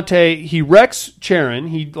now Dante, he wrecks Charon.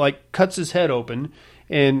 He cuts his head open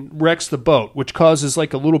and wrecks the boat, which causes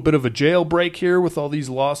like a little bit of a jailbreak here with all these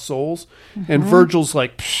lost souls. And Virgil's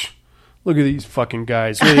like, psh, look at these fucking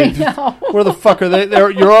guys. I know. Where the fuck are they?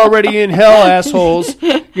 You're already in hell, assholes.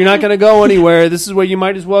 You're not going to go anywhere. This is where you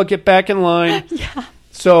might as well get back in line. Yeah.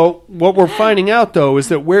 So what we're finding out, though, is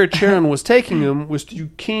that where Charon was taking him was to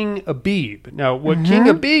King Abib. Now, what King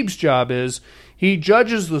Abib's job is, he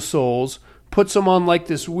judges the souls, puts them on like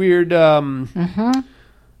this weird...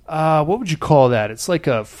 what would you call that? It's like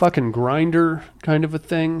a fucking grinder kind of a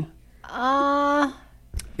thing.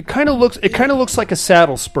 It kind of looks like a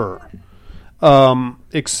saddle spur.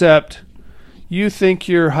 Except you think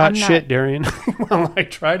you're hot shit, Darian. Well, I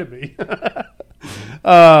try to be.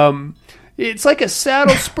 It's like a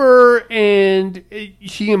saddle spur, and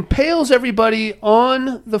he impales everybody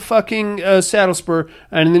on the fucking saddle spur,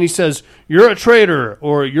 and then he says, you're a traitor,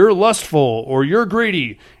 or you're lustful, or you're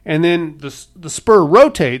greedy. And then the spur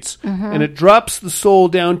rotates, and it drops the soul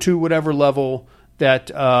down to whatever level that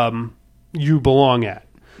you belong at.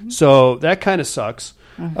 So that kind of sucks.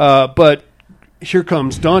 But here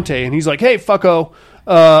comes Dante, and he's like, hey, fucko,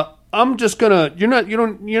 I'm just gonna. You're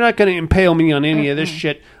not gonna impale me on any of this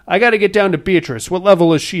shit. I got to get down to Beatrice. What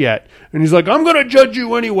level is she at? And he's like, I'm gonna judge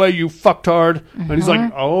you anyway, you fucktard. And he's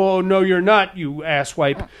like, oh no, you're not, you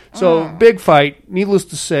asswipe. So big fight. Needless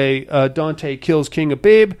to say, Dante kills King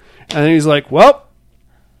Abib, and then he's like, well,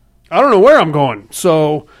 I don't know where I'm going.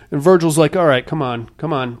 So, and Virgil's like, all right, come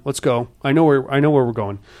on, let's go. I know where we're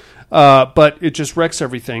going. But it just wrecks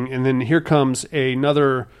everything, and then here comes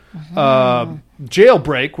another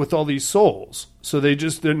jailbreak with all these souls. So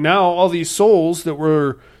they're now all these souls that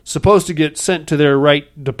were supposed to get sent to their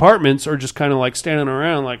right departments are just kind of like standing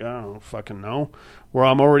around like, I don't fucking know, where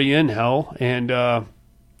I'm already in hell, and I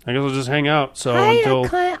guess I'll just hang out. So until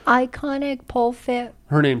iconic pole fit.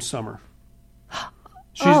 Her name's Summer.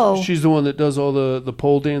 She's the one that does all the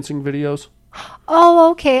pole dancing videos.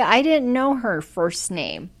 Oh, okay. I didn't know her first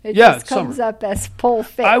name. It just comes up as pole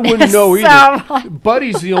fitness. I wouldn't know either.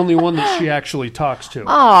 Buddy's the only one that she actually talks to.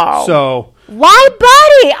 Oh. So why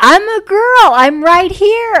Buddy? I'm a girl. I'm right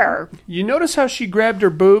here. You notice how she grabbed her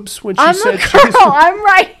boobs when she said I'm a girl. I'm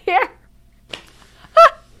right here.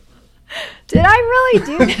 Did I really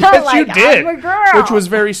do that? Yes, you did. I'm a girl. Which was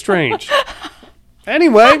very strange.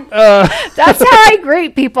 Anyway, that's how I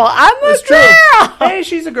greet people. I'm a girl. True. Hey,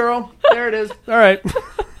 she's a girl. There it is. All right.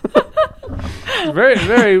 Very,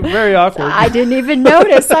 very, very awkward. I didn't even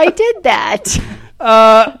notice I did that.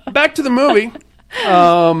 Back to the movie.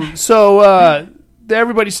 So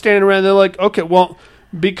everybody's standing around. They're like, okay, well,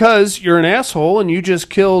 because you're an asshole and you just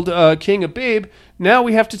killed King Abib, now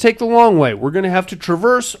we have to take the long way. We're going to have to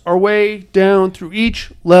traverse our way down through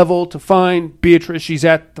each level to find Beatrice. She's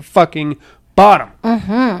at the fucking bottom.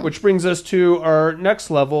 Mm-hmm. Which brings us to our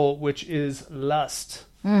next level, which is lust.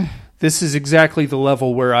 This is exactly the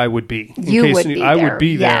level where I would be. I would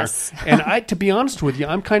be there. Yes. And to be honest with you,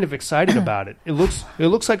 I'm kind of excited about it. It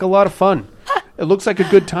looks like a lot of fun. It looks like a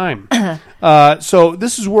good time. So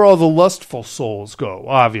this is where all the lustful souls go,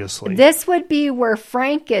 obviously. This would be where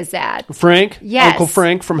Frank is at. Frank? Yes. Uncle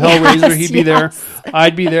Frank from Hellraiser. He'd be there.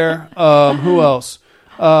 I'd be there. Who else?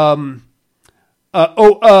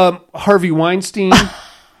 Harvey Weinstein.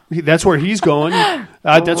 That's where he's going.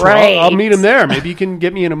 That's where I'll meet him there. Maybe you can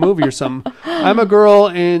get me in a movie or something. I'm a girl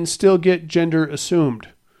and still get gender assumed.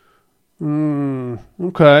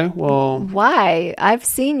 Okay, well. Why? I've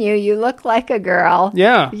seen you. You look like a girl.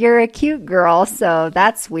 Yeah. You're a cute girl, so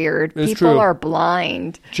that's weird. It's people true. are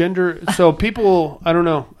blind. So people, I don't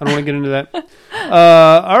know. I don't want to get into that.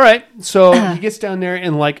 All right. So he gets down there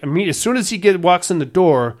and like as soon as he walks in the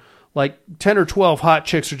door, like 10 or 12 hot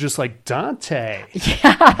chicks are just like, Dante.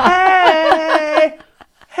 Yeah.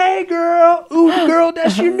 Hey, girl. Ooh, girl,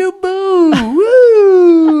 that's your new boo.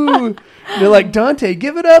 Woo. And they're like, Dante,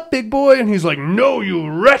 give it up, big boy. And he's like, no, you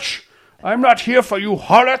wretch. I'm not here for you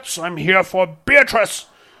harlots. I'm here for Beatrice.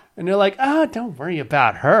 And they're like, don't worry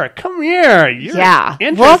about her. Come here. You're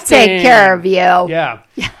interesting. We'll take care of you. Yeah.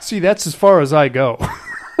 See, that's as far as I go.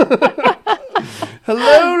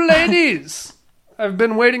 Hello, ladies. I've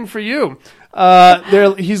been waiting for you.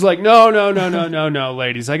 He's like, no,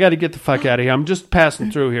 ladies. I got to get the fuck out of here. I'm just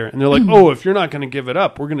passing through here. And they're like, if you're not going to give it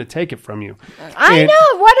up, we're going to take it from you. I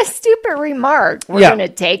know. What a stupid remark. We're going to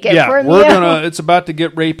take it from you. It's about to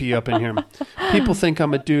get rapey up in here. People think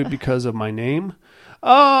I'm a dude because of my name.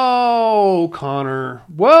 Oh, Connor.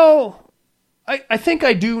 Well, I think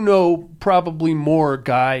I do know probably more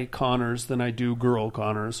guy Connors than I do girl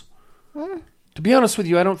Connors. To be honest with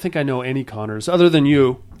you, I don't think I know any Connors other than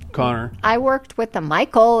you, Connor. I worked with a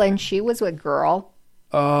Michael, and she was with girl.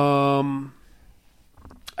 I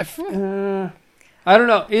don't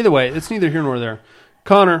know. Either way, it's neither here nor there.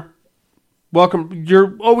 Connor, welcome.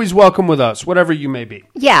 You're always welcome with us, whatever you may be.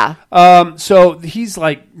 Yeah. So he's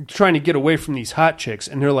like trying to get away from these hot chicks,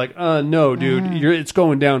 and they're like, no, dude, it's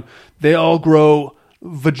going down. They all grow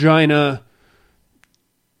vagina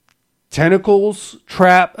tentacles,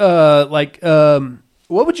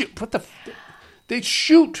 they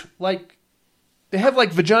shoot, like, they have,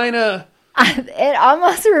 like, vagina. It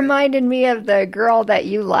almost reminded me of the girl that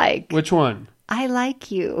you like. Which one? I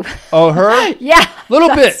like you. Oh, her? Yeah.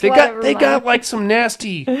 Little bit. They got, like, some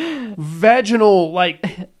nasty vaginal, like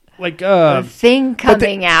thing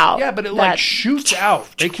coming out. Yeah, but it, like, shoots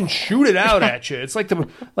out. They can shoot it out at you. It's like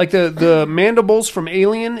the mandibles from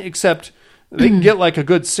Alien, except they can get like a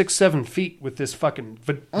good 6-7 feet with this fucking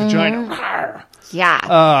vagina.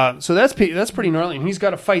 Yeah. So that's pretty gnarly. And he's got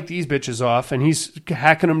to fight these bitches off, and he's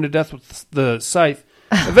hacking them to death with the scythe.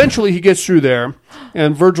 Eventually, he gets through there,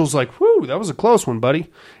 and Virgil's like, "Whew, that was a close one, buddy."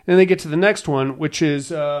 And then they get to the next one, which is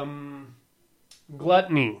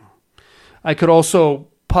gluttony. I could also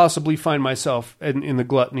possibly find myself in the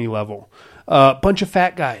gluttony level. Bunch of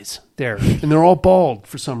fat guys there, and they're all bald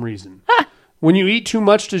for some reason. When you eat too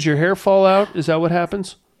much, does your hair fall out? Is that what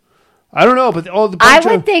happens? I don't know, but I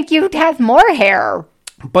would think you'd have more hair.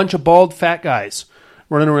 A bunch of bald fat guys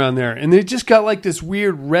running around there, and they just got like this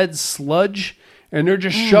weird red sludge, and they're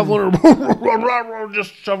just shoveling it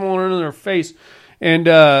in their face. And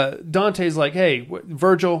Dante's like, "Hey,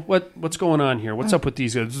 Virgil, what's going on here? What's up with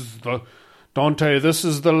these guys?" Dante, this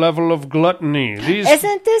is the level of gluttony.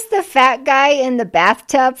 Isn't this the fat guy in the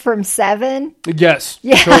bathtub from Seven? Yes.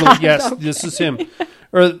 Yeah. Totally. Yes. Okay. This is him.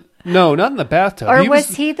 Or no, not in the bathtub. Or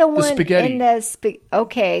was he the one spaghetti. in the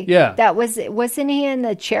okay. Yeah. Wasn't he in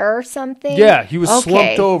the chair or something? Yeah, he was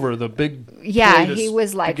slumped over the big. Yeah, he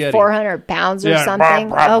was like spaghetti. 400 pounds or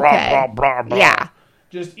something. Okay. Yeah.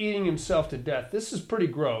 Just eating himself to death. This is pretty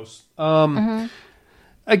gross.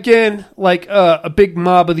 Again, like a big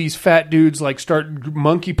mob of these fat dudes like start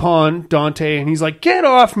monkey pawing Dante, and he's like, "Get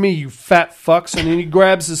off me, you fat fucks!" And then he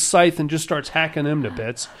grabs his scythe and just starts hacking them to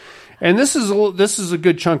bits. And this is a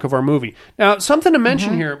good chunk of our movie. Now, something to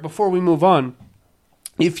mention here before we move on.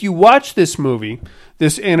 If you watch this movie,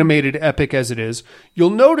 this animated epic as it is,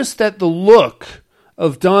 you'll notice that the look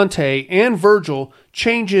of Dante and Virgil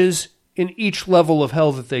changes in each level of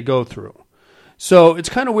hell that they go through. So it's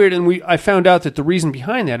kind of weird, and I found out that the reason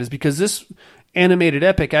behind that is because this animated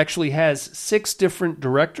epic actually has 6 different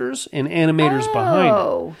directors and animators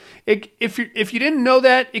behind it. If you didn't know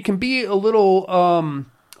that, it can be a little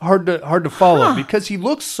hard to follow because he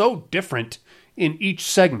looks so different in each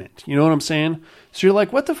segment. You know what I'm saying? So you're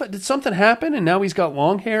like, what the fuck? Did something happen? And now he's got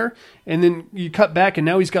long hair. And then you cut back and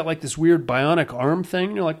now he's got like this weird bionic arm thing.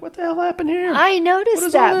 And you're like, what the hell happened here? I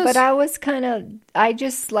noticed that, but I was I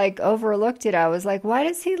just like overlooked it. I was like, why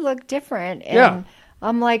does he look different? And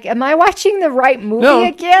I'm like, am I watching the right movie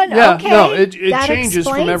again? Yeah, okay. no, it changes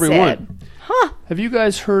from everyone. It. Huh. Have you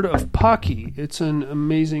guys heard of Pocky? It's an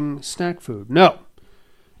amazing snack food. No.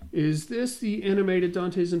 Is this the animated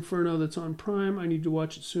Dante's Inferno that's on Prime? I need to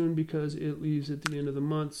watch it soon because it leaves at the end of the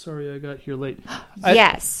month. Sorry, I got here late.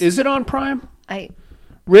 Yes. Is it on Prime?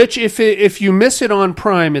 Rich, if you miss it on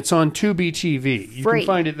Prime, it's on Tubi TV. You can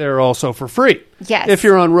find it there also for free. Yes. If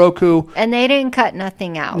you're on Roku. And they didn't cut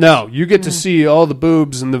nothing out. No, you get to see all the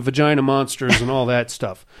boobs and the vagina monsters and all that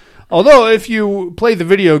stuff. Although, if you play the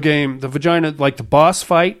video game, the vagina, like the boss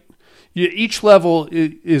fight, each level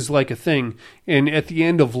is like a thing. And at the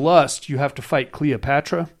end of Lust, you have to fight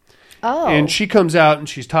Cleopatra. Oh. And she comes out and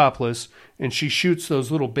she's topless. And she shoots those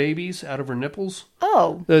little babies out of her nipples.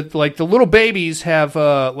 Oh. The little babies have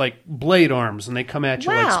like blade arms and they come at you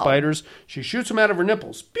like spiders. She shoots them out of her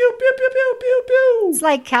nipples. Pew, pew, pew, pew, pew, pew. It's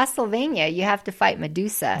like Castlevania. You have to fight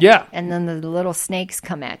Medusa. Yeah. And then the little snakes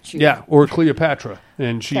come at you. Yeah, or Cleopatra.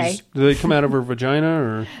 And do they come out of her vagina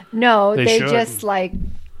or? No, they just like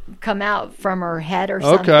come out from her head or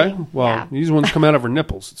something. Okay. Well, these ones come out of her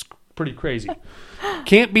nipples. It's pretty crazy.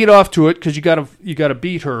 Can't beat off to it because you gotta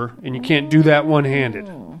beat her, and you can't do that one-handed.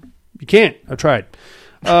 You can't. I tried.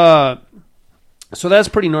 So that's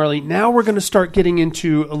pretty gnarly. Now we're going to start getting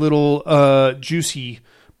into a little juicy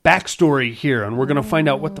backstory here, and we're going to find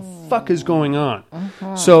out what the fuck is going on.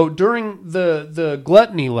 So during the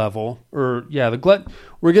gluttony level, we're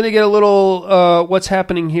going to get a little what's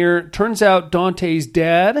happening here. Turns out Dante's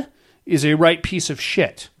dad is a right piece of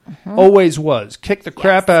shit. Always was. Kicked the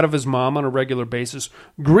crap out of his mom on a regular basis.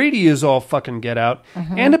 Greedy as all fucking get out.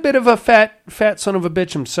 And a bit of a fat son of a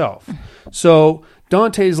bitch himself. So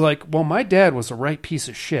Dante's like, well, my dad was a right piece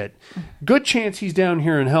of shit. Good chance he's down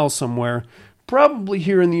here in hell somewhere. Probably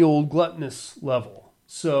here in the old gluttonous level.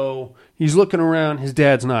 So he's looking around. His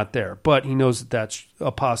dad's not there. But he knows that that's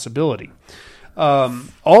a possibility.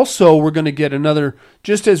 Also, we're going to get another,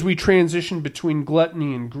 just as we transition between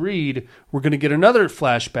gluttony and greed, we're going to get another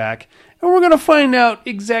flashback, and we're going to find out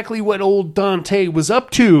exactly what old Dante was up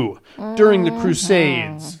to during the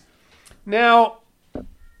Crusades. Now,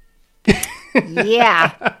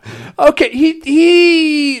 yeah. Okay,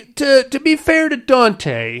 he to be fair to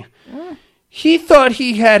Dante, he thought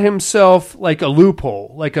he had himself like a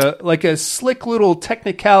loophole, like a slick little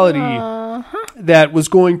technicality that was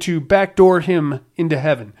going to backdoor him into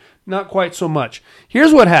heaven. Not quite so much.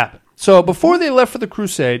 Here's what happened. So before they left for the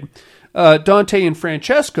crusade, Dante and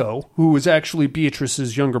Francesco, who was actually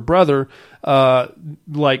Beatrice's younger brother,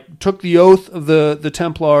 took the oath of the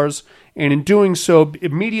Templars, and in doing so,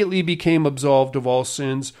 immediately became absolved of all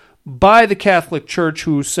sins by the Catholic Church,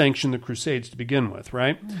 who sanctioned the Crusades to begin with,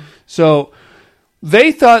 right? So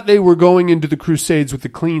they thought they were going into the Crusades with a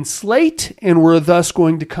clean slate and were thus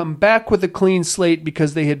going to come back with a clean slate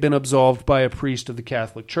because they had been absolved by a priest of the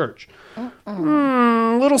Catholic Church.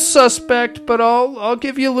 Little suspect, but I'll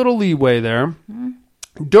give you a little leeway there.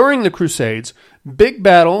 During the Crusades, big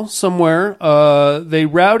battle somewhere, they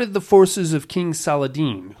routed the forces of King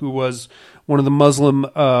Saladin, who was one of the Muslim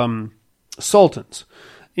sultans.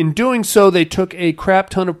 In doing so, they took a crap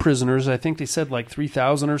ton of prisoners, I think they said like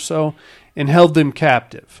 3,000 or so, and held them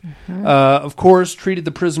captive. Of course, treated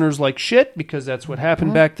the prisoners like shit, because that's what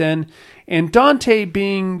happened back then. And Dante,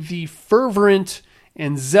 being the fervent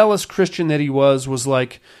and zealous Christian that he was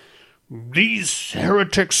like, these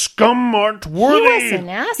heretic scum aren't worthy. He was an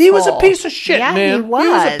asshole. He was a piece of shit, man. He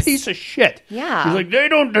was a piece of shit. Yeah. He's like, they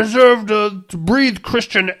don't deserve to breathe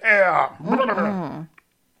Christian air.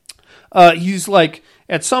 He's like,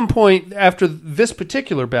 at some point after this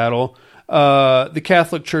particular battle, the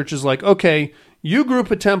Catholic Church is like, okay, you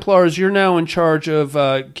group of Templars, you're now in charge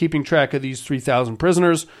of keeping track of these 3,000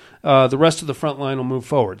 prisoners. The rest of the front line will move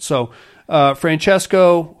forward. So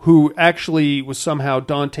Francesco, who actually was somehow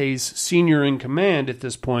Dante's senior in command at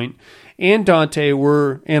this point, and Dante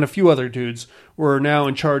and a few other dudes, were now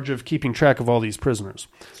in charge of keeping track of all these prisoners.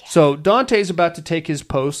 Yeah. So Dante's about to take his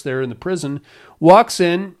post there in the prison, walks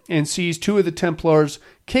in and sees two of the Templars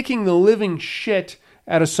kicking the living shit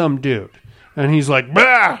out of some dude. And he's like,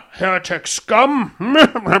 bah, heretic scum,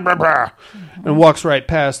 and walks right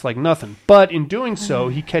past like nothing. But in doing so,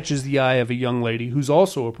 he catches the eye of a young lady who's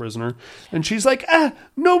also a prisoner. And she's like,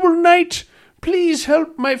 noble knight, please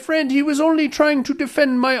help my friend. He was only trying to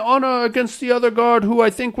defend my honor against the other guard who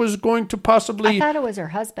I think was going to possibly... I thought it was her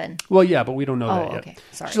husband. Well, yeah, but we don't know that yet. Okay.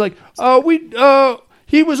 Sorry. She's like,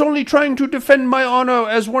 he was only trying to defend my honor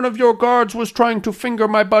as one of your guards was trying to finger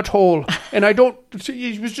my butthole. And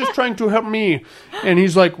he was just trying to help me. And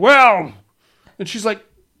he's like, well... And she's like,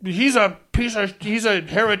 he's a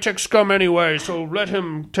heretic scum anyway, so let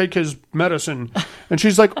him take his medicine. And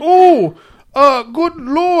she's like, oh... good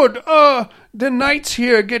Lord, the nights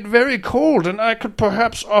here get very cold, and I could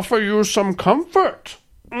perhaps offer you some comfort.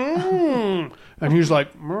 And he's like,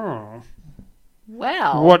 well,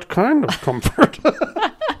 what kind of comfort?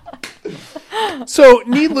 So,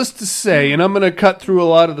 needless to say, and I'm going to cut through a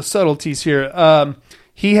lot of the subtleties here,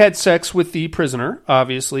 he had sex with the prisoner,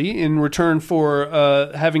 obviously, in return for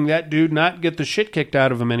having that dude not get the shit kicked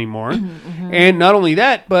out of him anymore. And not only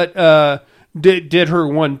that, but... Did her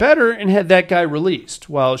one better and had that guy released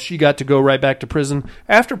while she got to go right back to prison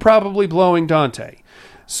after probably blowing Dante.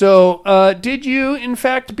 So, did you, in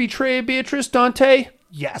fact, betray Beatrice, Dante?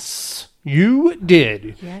 Yes, you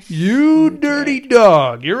did. Yes, you dirty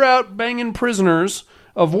dog. You're out banging prisoners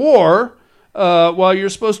of war while you're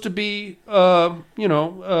supposed to be, true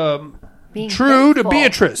faithful to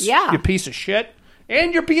Beatrice. Yeah. You piece of shit.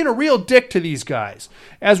 And you're being a real dick to these guys.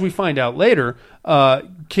 As we find out later,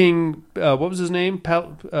 King, what was his name?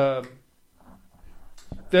 The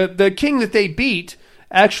king that they beat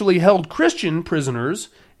actually held Christian prisoners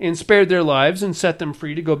and spared their lives and set them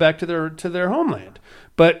free to go back to their homeland.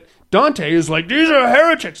 But Dante is like, these are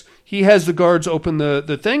heretics. He has the guards open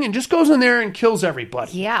the thing and just goes in there and kills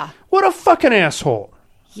everybody. Yeah. What a fucking asshole.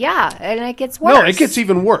 Yeah, and it gets worse. No, it gets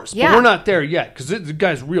even worse. Yeah. But we're not there yet because the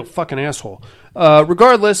guy's a real fucking asshole.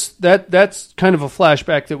 Regardless, that's kind of a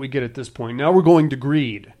flashback that we get at this point. Now we're going to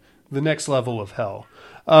greed, the next level of hell.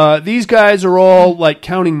 These guys are all like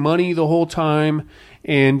counting money the whole time,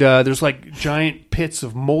 and there's like giant pits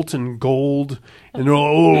of molten gold, and they're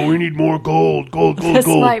all, we need more gold. This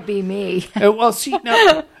might be me. And, well, see,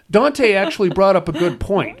 now Dante actually brought up a good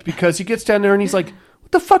point because he gets down there and he's like,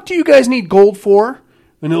 what the fuck do you guys need gold for?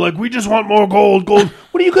 And they're like, we just want more gold. What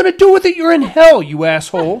are you going to do with it? You're in hell, you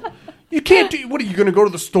asshole. You can't do... What, are you going to go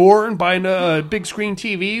to the store and buy a big screen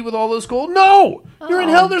TV with all this gold? No! You're in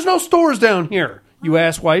hell. There's no stores down here, you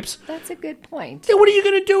asswipes. That's a good point. Then what are you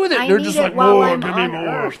going to do with it? They're just like, more,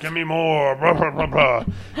 give me more. Blah, blah, blah, blah.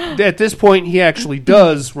 At this point, he actually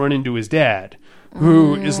does run into his dad,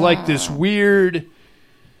 who is like this weird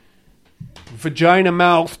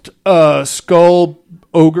vagina-mouthed skull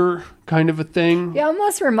ogre kind of a thing. Yeah,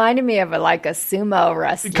 almost reminded me of a sumo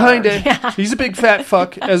wrestler. Kind of. Yeah. He's a big fat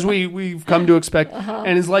fuck, as we've come to expect.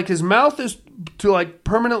 And it's like his mouth is to like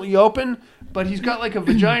permanently open, but he's got like a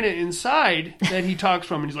vagina inside that he talks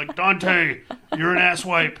from. And he's like, Dante, you're an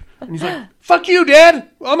asswipe. And he's like, fuck you, Dad.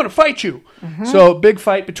 I'm going to fight you. So big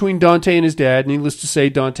fight between Dante and his dad. Needless to say,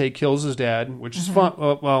 Dante kills his dad, which is fun.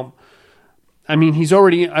 Well, I mean, he's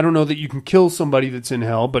already... I don't know that you can kill somebody that's in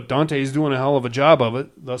hell, but Dante's doing a hell of a job of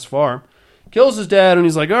it thus far. Kills his dad, and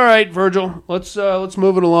he's like, all right, Virgil, let's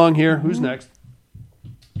move it along here. Who's next?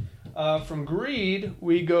 From greed,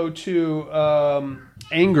 we go to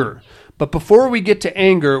anger. But before we get to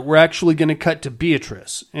anger, we're actually going to cut to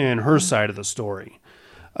Beatrice and her side of the story.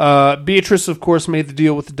 Beatrice, of course, made the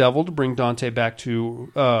deal with the devil to bring Dante back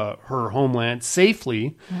to her homeland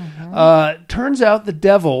safely. Turns out the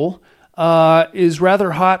devil... is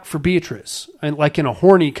rather hot for Beatrice, and like in a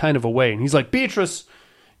horny kind of a way. And he's like, Beatrice,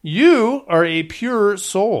 you are a pure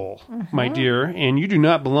soul, my dear, and you do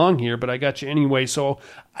not belong here, but I got you anyway, so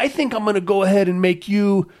I think I'm going to go ahead and make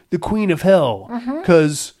you the queen of hell,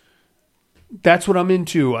 because that's what I'm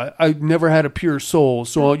into. I've never had a pure soul,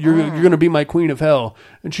 so you're going to be my queen of hell.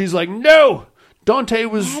 And she's like, no! Dante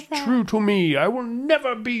was true to me. I will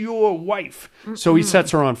never be your wife. So he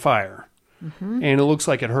sets her on fire. And it looks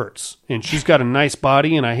like it hurts. And she's got a nice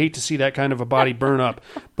body, and I hate to see that kind of a body burn up.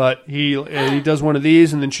 But he does one of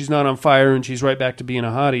these, and then she's not on fire, and she's right back to being a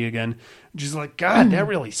hottie again. And she's like, God, that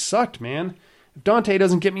really sucked, man. If Dante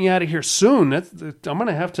doesn't get me out of here soon, I'm going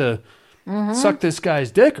to have to suck this guy's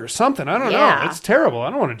dick or something. I don't know. It's terrible. I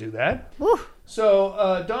don't want to do that.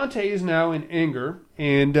 So Dante is now in anger,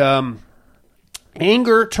 and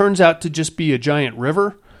anger turns out to just be a giant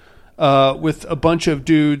river. With a bunch of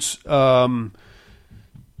dudes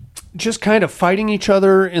just kind of fighting each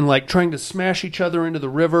other and like trying to smash each other into the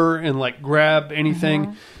river and like grab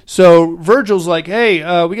anything. So Virgil's like,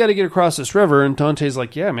 hey, we got to get across this river. And Dante's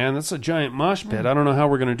like, yeah, man, that's a giant mosh pit. I don't know how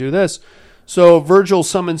we're going to do this. So Virgil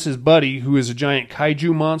summons his buddy, who is a giant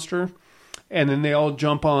kaiju monster. And then they all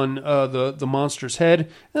jump on the monster's head. And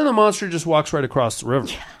then the monster just walks right across the river.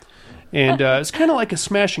 And it's kind of like a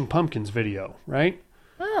Smashing Pumpkins video, right?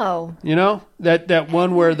 Oh. You know? That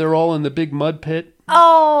one where they're all in the big mud pit.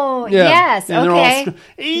 Oh, Yeah. yes. And Okay. they're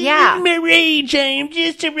all Yeah. my rage, I'm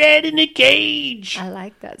just a rat in a cage. I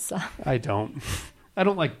like that song. I don't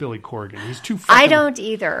like Billy Corgan. He's too I don't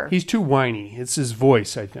either. He's too whiny. It's his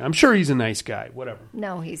voice, I think. I'm sure he's a nice guy. Whatever.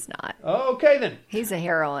 No, he's not. Okay, then. He's a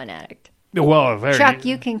heroin addict. Well, there Chuck,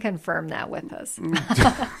 you can confirm that with us.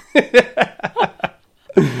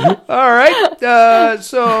 All right.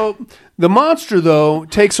 So the monster, though,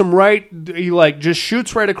 takes him right. He just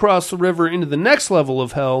shoots right across the river into the next level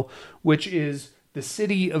of hell, which is the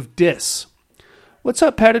city of Dis. What's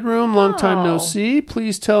up, Padded Room? Long time no see.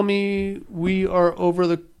 Please tell me we are over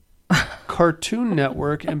the Cartoon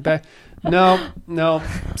Network and back. No.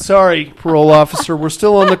 Sorry, parole officer. We're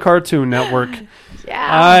still on the Cartoon Network. Yeah.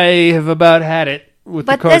 I have about had it with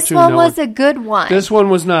the Cartoon Network. But this one was a good one. This one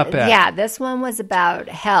was not bad. Yeah, this one was about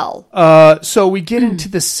hell. So we get into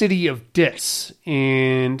the city of Dis,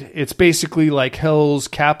 and it's basically like hell's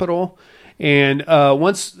capital. And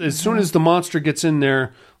as soon as the monster gets in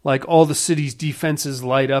there, all the city's defenses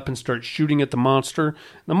light up and start shooting at the monster.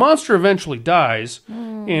 The monster eventually dies,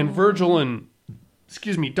 and Virgil and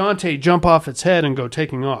Dante jump off its head and go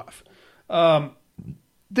taking off.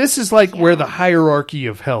 This is where the hierarchy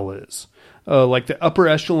of hell is. The upper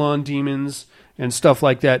echelon demons and stuff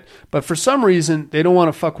like that. But for some reason, they don't want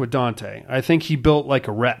to fuck with Dante. I think he built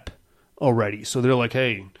a rep already. So they're like,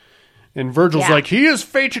 hey. And Virgil's he is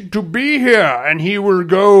fated to be here, and he will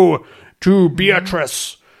go to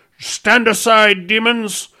Beatrice. Stand aside,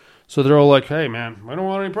 demons. So they're all like, hey, man, I don't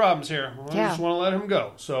want any problems here. I just want to let him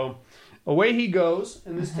go. So away he goes,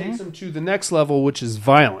 and this takes him to the next level, which is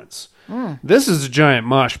violence. This is a giant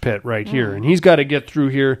mosh pit right here, and he's got to get through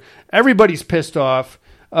here. Everybody's pissed off.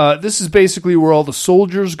 This is basically where all the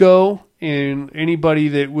soldiers go, and anybody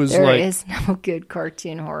that was There is no good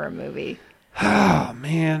cartoon horror movie. Oh,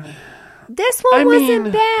 man. This one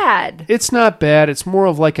wasn't bad. It's not bad. It's more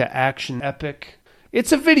of an action epic.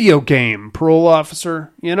 It's a video game, parole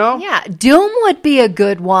officer, you know? Yeah, Doom would be a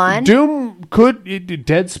good one. Doom could...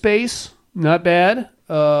 Dead Space, not bad.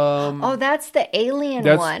 That's the alien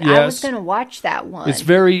one. Yes. I was going to watch that one. It's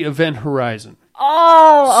very Event Horizon.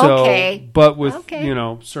 Oh, okay. But with,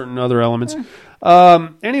 certain other elements.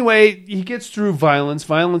 Anyway, he gets through violence.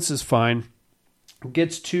 Violence is fine.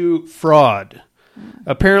 Gets to fraud.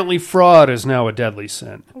 Apparently, fraud is now a deadly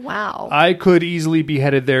sin. Wow. I could easily be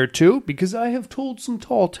headed there, too, because I have told some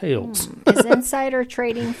tall tales. Is insider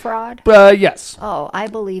trading fraud? Yes. Oh, I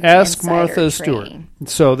believe Ask insider Martha trading. Stewart.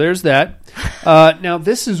 So there's that. Now,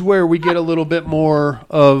 this is where we get a little bit more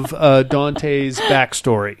of Dante's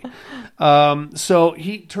backstory. So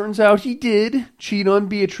he turns out he did cheat on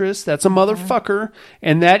Beatrice. That's a motherfucker.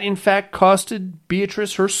 And that, in fact, costed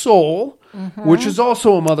Beatrice her soul, which is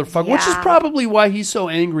also a motherfucker, which is probably why he's so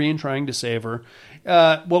angry and trying to save her.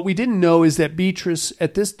 What we didn't know is that Beatrice,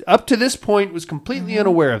 up to this point, was completely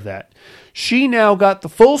unaware of that. She now got the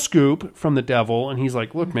full scoop from the devil, and he's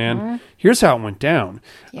like, look, man, here's how it went down.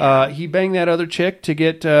 Yeah. He banged that other chick to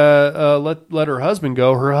get let her husband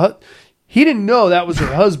go. He didn't know that was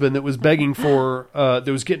her husband that was begging for, that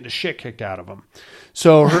was getting the shit kicked out of him.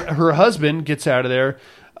 So her husband gets out of there.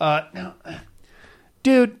 Now,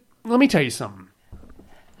 dude, let me tell you something.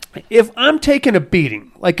 If I'm taking a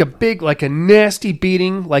beating, like a nasty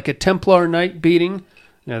beating, like a Templar Knight beating,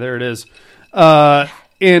 yeah, there it is.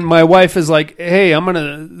 And my wife is like, hey, I'm going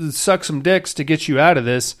to suck some dicks to get you out of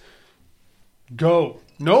this. Go.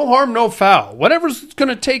 No harm, no foul. Whatever's going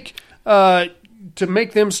to take to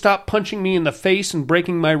make them stop punching me in the face and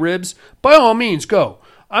breaking my ribs, by all means, go.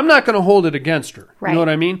 I'm not going to hold it against her. Right. You know what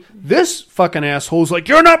I mean? This fucking asshole's like,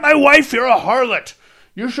 you're not my wife, you're a harlot.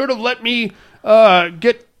 You should have let me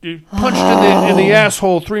get punched in the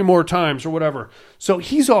asshole 3 more times or whatever. So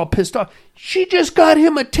he's all pissed off. She just got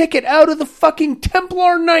him a ticket out of the fucking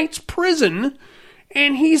Templar Knights prison,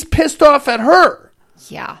 and he's pissed off at her.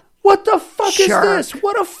 Yeah. What the fuck is this?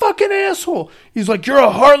 What a fucking asshole. He's like, you're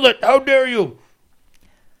a harlot. How dare you?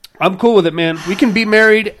 I'm cool with it, man. We can be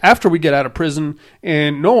married after we get out of prison,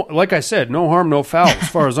 and like I said, no harm, no foul, as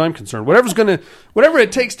far as I'm concerned. Whatever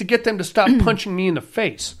it takes to get them to stop punching me in the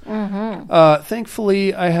face.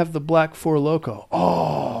 Thankfully, I have the Black 4 Loco.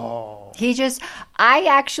 Oh, I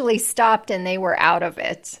actually stopped, and they were out of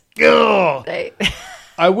it.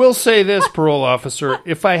 I will say this, parole officer.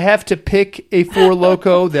 If I have to pick a 4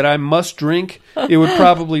 Loco that I must drink, it would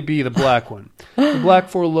probably be the black one. The Black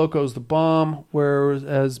 4 Loco is the bomb, where it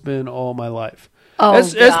has been all my life.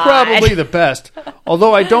 It's probably the best.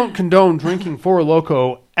 Although I don't condone drinking 4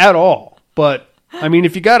 Loco at all. But, I mean,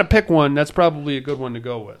 if you got to pick one, that's probably a good one to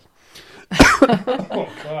go with. Oh,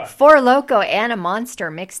 God. Four Loko and a monster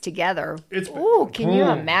mixed together. Can you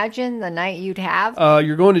boom. imagine the night you'd have?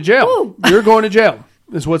 You're going to jail. Ooh. You're going to jail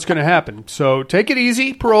is what's going to happen. So take it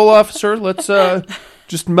easy, parole officer. Let's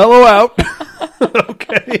just mellow out.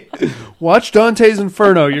 Okay. Watch Dante's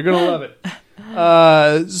Inferno. You're going to love it.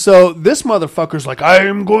 So this motherfucker's like, I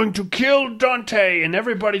am going to kill Dante, and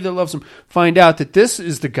everybody that loves him find out that this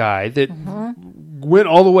is the guy that went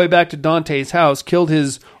all the way back to Dante's house, killed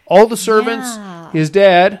all the servants, his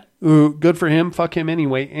dad, who, good for him, fuck him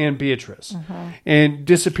anyway, and Beatrice, and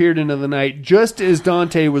disappeared into the night just as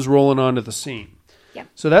Dante was rolling onto the scene. Yep.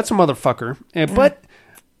 So that's a motherfucker. But,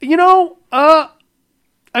 you know, I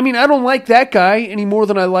mean, I don't like that guy any more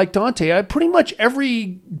than I like Dante. Pretty much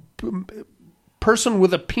every person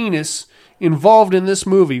with a penis involved in this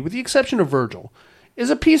movie, with the exception of Virgil, is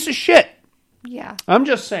a piece of shit. Yeah. I'm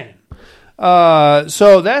just saying.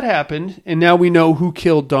 So that happened, and now we know who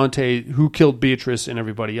killed Dante, who killed Beatrice, and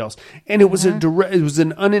everybody else. And it was it was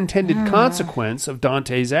an unintended consequence of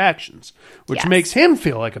Dante's actions, which makes him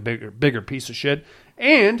feel like a bigger piece of shit.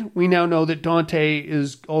 And we now know that Dante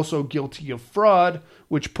is also guilty of fraud,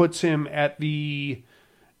 which puts him at the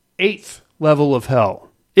 8th level of hell.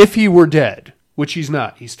 If he were dead, which he's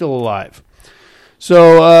not. He's still alive.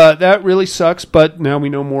 So that really sucks, but now we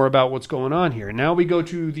know more about what's going on here. Now we go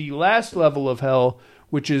to the last level of hell,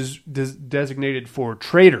 which is designated for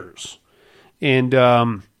traitors. And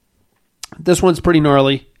this one's pretty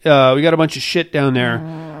gnarly. We got a bunch of shit down there.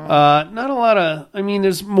 Not a lot of... I mean,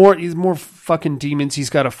 there's more fucking demons he's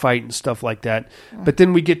got to fight and stuff like that. But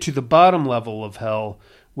then we get to the bottom level of hell,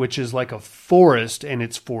 which is like a forest, and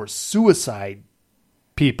it's for suicide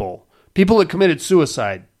people. People that committed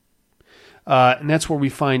suicide. And that's where we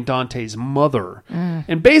find Dante's mother.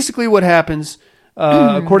 And basically what happens,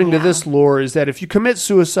 according to this lore, is that if you commit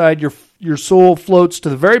suicide, your soul floats to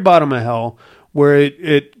the very bottom of hell, where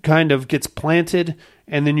it kind of gets planted,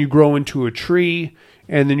 and then you grow into a tree,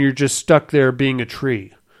 and then you're just stuck there being a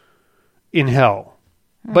tree in hell.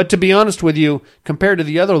 But to be honest with you, compared to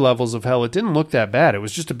the other levels of hell, it didn't look that bad. It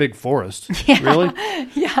was just a big forest. Yeah. Really?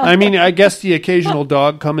 Yeah. I mean, I guess the occasional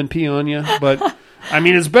dog come and pee on you, but... I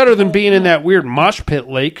mean, it's better than being in that weird mosh pit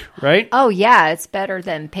lake, right? Oh, yeah. It's better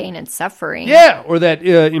than pain and suffering. Yeah, or that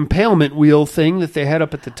impalement wheel thing that they had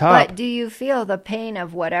up at the top. But do you feel the pain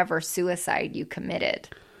of whatever suicide you committed?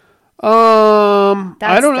 That's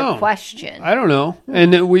I don't know. The question. I don't know.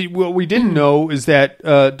 And what we didn't know is that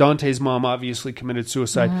Dante's mom obviously committed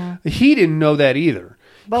suicide. He didn't know that either.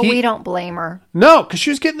 But we don't blame her. No, because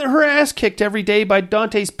she was getting her ass kicked every day by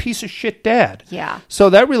Dante's piece of shit dad. Yeah.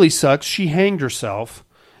 So that really sucks. She hanged herself.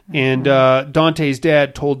 And Dante's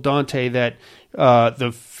dad told Dante that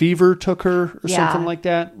the fever took her or something like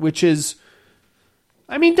that, which is...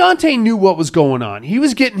 I mean, Dante knew what was going on. He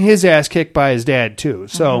was getting his ass kicked by his dad, too.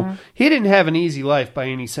 So he didn't have an easy life by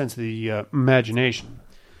any sense of the imagination.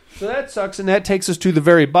 So that sucks, and that takes us to the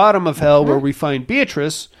very bottom of hell where we find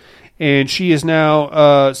Beatrice... And she is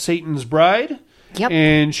now Satan's bride. Yep.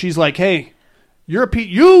 And she's like, hey, you're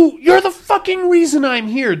the fucking reason I'm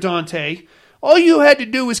here, Dante. All you had to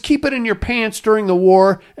do was keep it in your pants during the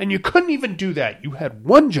war, and you couldn't even do that. You had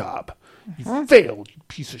one job. You failed, you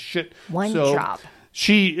piece of shit. One job.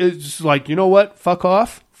 She is like, you know what? Fuck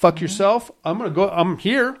off. Fuck yourself. I'm going to go. I'm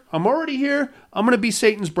here. I'm already here. I'm going to be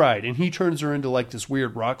Satan's bride. And he turns her into like this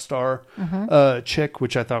weird rock star chick,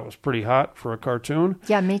 which I thought was pretty hot for a cartoon.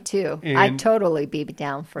 Yeah, me too. And I'd totally be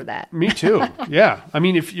down for that. Me too. Yeah. I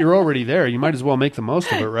mean, if you're already there, you might as well make the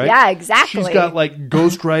most of it, right? Yeah, exactly. She's got like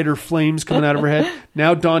Ghost Rider flames coming out of her head.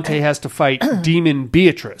 Now Dante has to fight Demon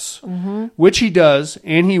Beatrice, which he does,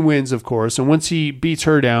 and he wins, of course. And once he beats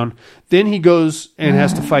her down, then he goes and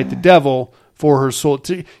has to fight the devil for her soul.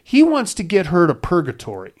 He wants to get her to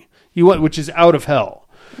purgatory, which is out of hell.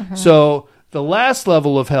 So the last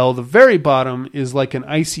level of hell, the very bottom, is like an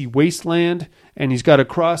icy wasteland, and he's got to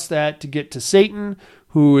cross that to get to Satan,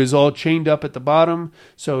 who is all chained up at the bottom.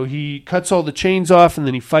 So he cuts all the chains off, and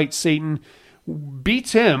then he fights Satan,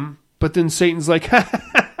 beats him, but then Satan's like, ha ha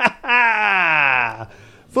ha ha!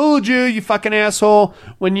 Fooled you, you fucking asshole.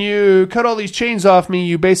 When you cut all these chains off me,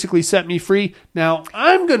 you basically set me free. Now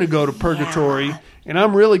I'm going to go to purgatory, and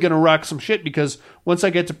I'm really going to rock some shit, because once I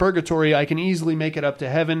get to purgatory, I can easily make it up to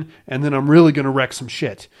heaven, and then I'm really going to wreck some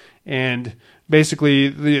shit. And basically,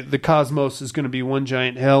 the cosmos is going to be one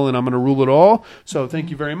giant hell, and I'm going to rule it all. So thank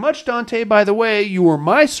you very much, Dante. By the way, you were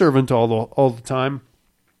my servant all the time.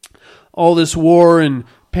 All this war and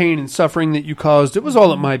pain and suffering that you caused, it was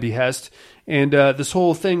all at my behest. And this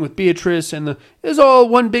whole thing with Beatrice, it was all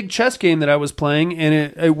one big chess game that I was playing, and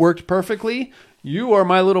it worked perfectly. You are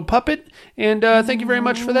my little puppet, and thank you very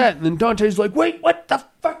much for that. And then Dante's like, wait, what the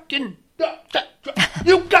fucking...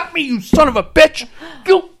 You got me, you son of a bitch!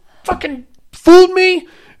 You fucking fooled me! And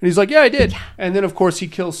he's like, yeah, I did. And then, of course, he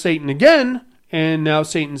kills Satan again, and now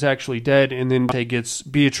Satan's actually dead, and then Dante gets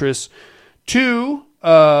Beatrice to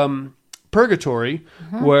purgatory,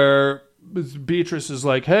 where Beatrice is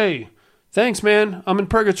like, hey, thanks, man. I'm in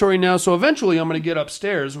purgatory now, so eventually I'm going to get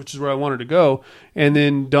upstairs, which is where I wanted to go. And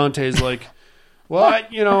then Dante's like, well,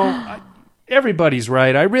 everybody's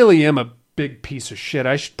right. I really am a big piece of shit.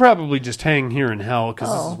 I should probably just hang here in hell, because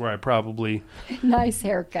this is where I probably... Nice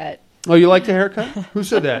haircut. Oh, you like the haircut? Who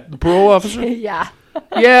said that? The parole officer? Yeah.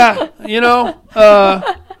 Yeah,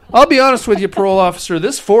 I'll be honest with you, parole officer.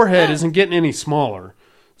 This forehead isn't getting any smaller.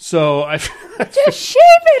 So I just shave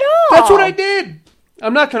it off. That's what I did.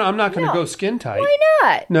 I'm not gonna go skin tight. Why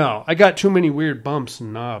not? No, I got too many weird bumps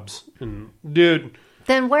and knobs. And dude,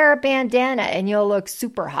 then wear a bandana and you'll look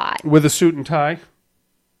super hot with a suit and tie.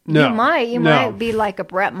 No, you might be like a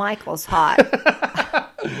Bret Michaels hot.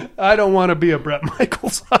 I don't want to be a Bret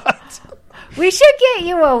Michaels hot. We should get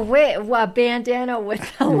you a bandana with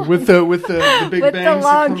the big with bangs the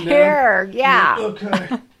long that come hair. down.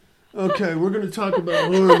 Yeah. Okay, we're going to talk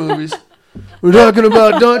about horror movies. We're talking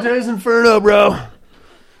about Dante's Inferno, bro.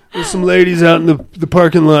 There's some ladies out in the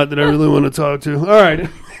parking lot that I really want to talk to. All right.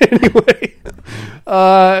 Anyway,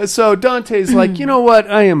 so Dante's like, you know what?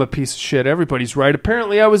 I am a piece of shit. Everybody's right.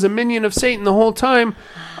 Apparently, I was a minion of Satan the whole time.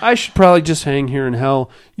 I should probably just hang here in hell.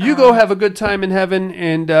 You go have a good time in heaven,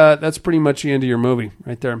 and that's pretty much the end of your movie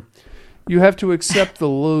right there. You have to accept the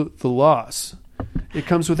loss. It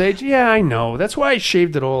comes with age. Yeah, I know. That's why I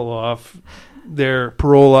shaved it all off there,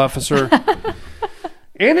 parole officer.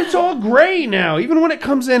 And it's all gray now. Even when it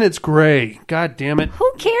comes in, it's gray. God damn it.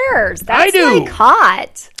 Who cares? That's I do. Like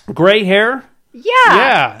hot. Gray hair?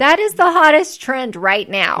 Yeah. That is the hottest trend right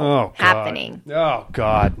now happening. Oh,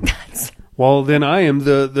 God. Well, then I am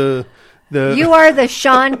the You are the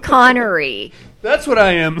Sean Connery. That's what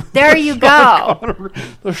I am. There you go.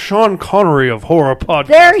 The Sean Connery of horror podcast.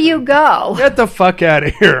 There you go. Get the fuck out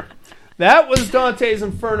of here. That was Dante's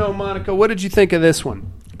Inferno, Monica. What did you think of this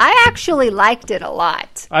one? I actually liked it a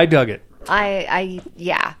lot. I dug it.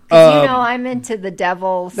 Yeah. Because, I'm into the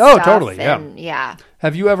devil stuff. Oh, totally, yeah.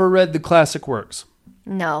 Have you ever read the classic works?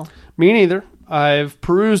 No. Me neither. I've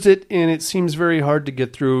perused it, and it seems very hard to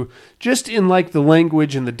get through. Just in, like, the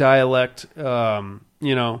language and the dialect,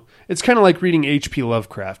 it's kind of like reading H.P.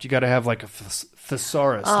 Lovecraft. You got to have, like, a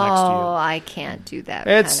thesaurus next to you. Oh, I can't do that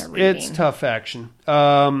kind of reading. It's tough action.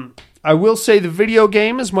 I will say the video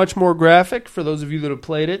game is much more graphic for those of you that have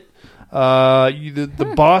played it.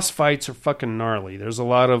 The boss fights are fucking gnarly. There's a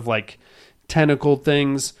lot of like tentacle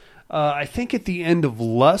things. I think at the end of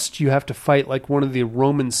Lust, you have to fight like one of the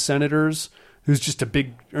Roman senators who's just a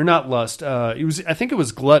big, or not Lust. I think it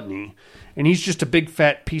was Gluttony, and he's just a big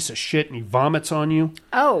fat piece of shit, and he vomits on you.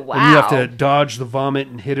 Oh wow! And you have to dodge the vomit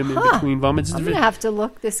and hit him in between vomits. I'm gonna have to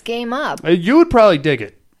look this game up. You would probably dig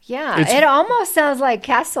it. Yeah, it almost sounds like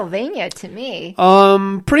Castlevania to me.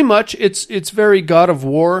 Pretty much. It's very God of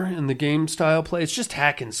War in the game style play. It's just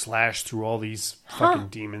hack and slash through all these fucking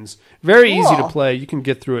demons. Very easy to play. You can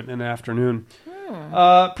get through it in an afternoon.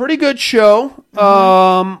 Pretty good show.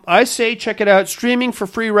 I say check it out. Streaming for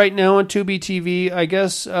free right now on Tubi TV. I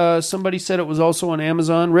guess somebody said it was also on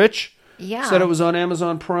Amazon. Rich? Yeah. Said it was on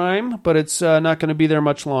Amazon Prime, but it's not going to be there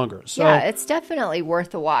much longer. So yeah, it's definitely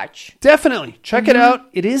worth a watch. Definitely. Check it out.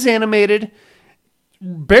 It is animated.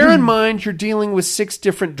 Bear in mind you're dealing with 6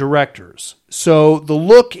 different directors. So the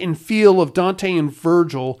look and feel of Dante and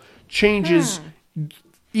Virgil changes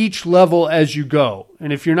each level as you go.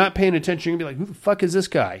 And if you're not paying attention, you're going to be like, who the fuck is this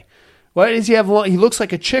guy? Why does he have he looks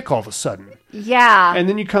like a chick all of a sudden. Yeah. And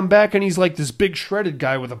then you come back and he's like this big shredded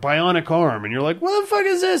guy with a bionic arm. And you're like, what the fuck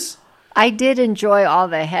is this? I did enjoy all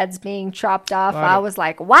the heads being chopped off. I was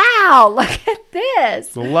like, wow, look at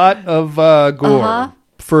this. A lot of gore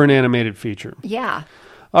for an animated feature. Yeah.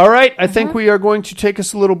 All right. I think we are going to take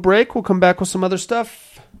us a little break. We'll come back with some other stuff.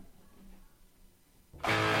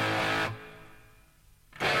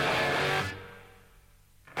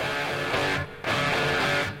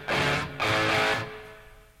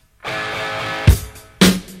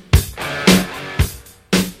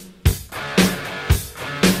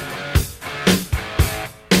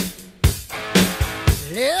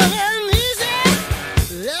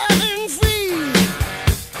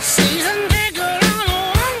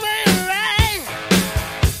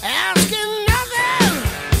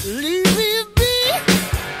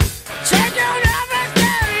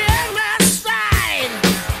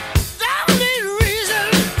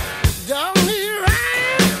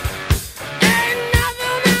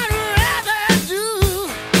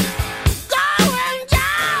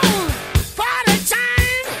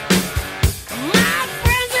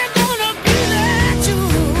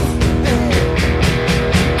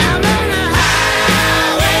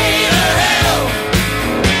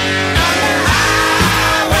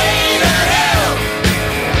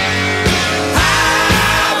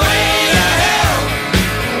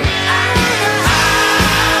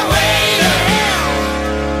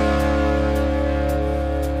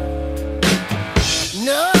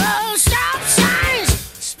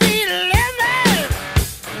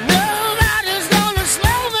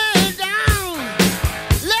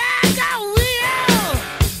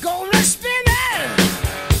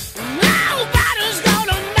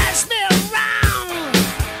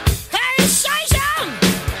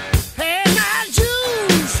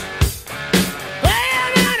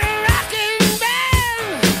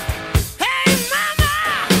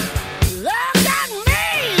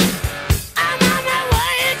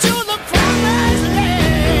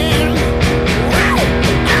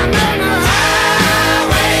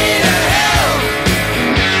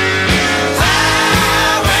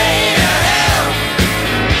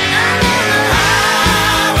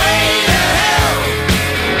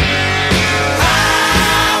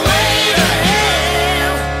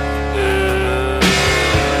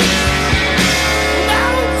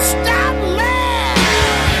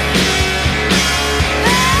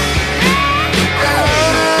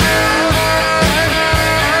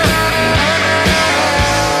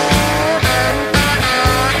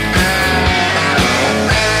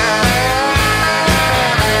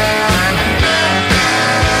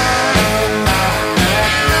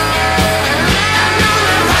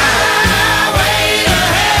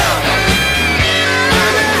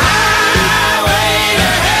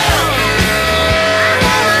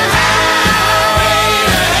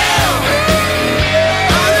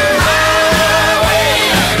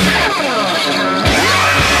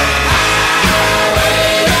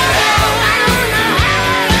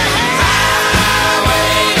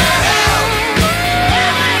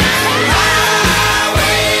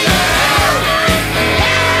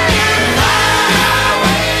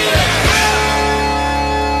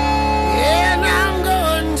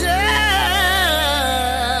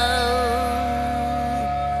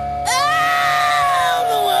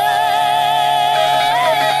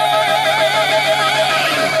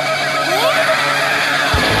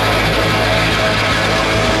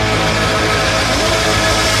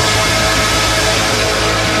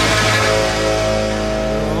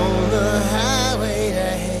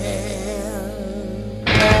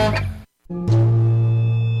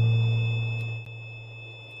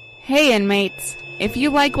 inmates. If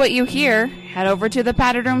you like what you hear, head over to the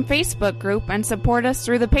Padded Room Facebook group and support us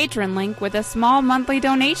through the Patreon link with a small monthly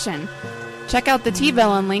donation. Check out the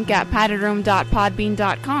T-Villain link at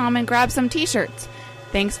paddedroom.podbean.com and grab some t-shirts.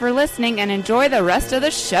 Thanks for listening and enjoy the rest of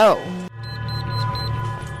the show.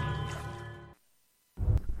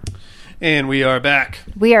 And we are back.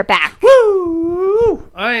 We are back. Woo!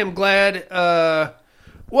 I am glad.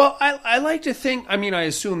 Well, I like to think, I mean, I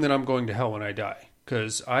assume that I'm going to hell when I die.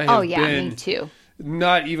 Because I have been me too.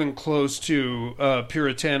 Not even close to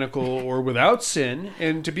puritanical or without sin.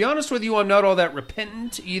 And to be honest with you, I'm not all that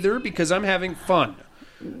repentant either because I'm having fun.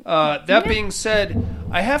 That being said,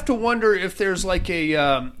 I have to wonder if there's like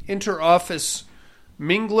a inter-office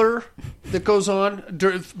mingler that goes on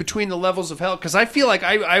between the levels of hell. Because I feel like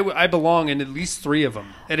I belong in at least 3 of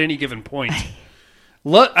them at any given point.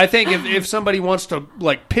 I think if somebody wants to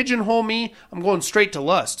like pigeonhole me, I'm going straight to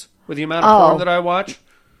lust with the amount of porn that I watch.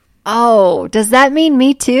 Oh, does that mean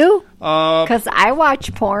me too? Because I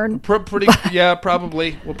watch porn. Probably.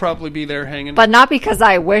 We'll probably be there hanging. But not because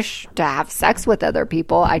I wish to have sex with other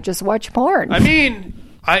people. I just watch porn. I mean,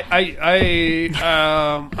 I'm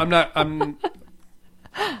not. All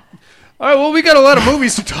right. Well, we got a lot of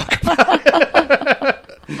movies to talk about.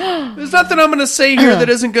 There's nothing I'm going to say here that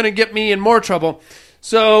isn't going to get me in more trouble.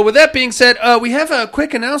 So, with that being said, we have a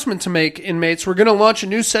quick announcement to make, inmates. We're going to launch a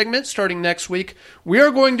new segment starting next week. We are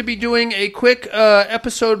going to be doing a quick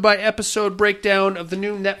episode-by-episode breakdown of the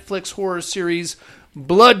new Netflix horror series,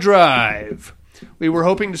 Blood Drive. We were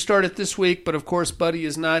hoping to start it this week, but of course, Buddy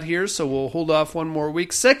is not here, so we'll hold off one more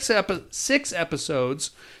week. 6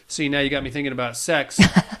 episodes. See, now you got me thinking about sex.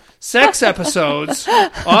 6 episodes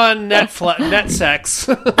on Netsex.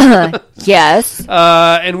 Yes.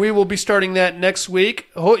 And we will be starting that next week.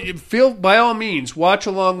 By all means, watch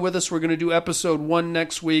along with us. We're going to do episode 1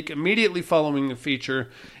 next week, immediately following the feature.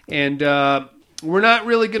 And we're not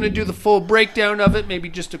really going to do the full breakdown of it, maybe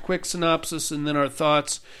just a quick synopsis and then our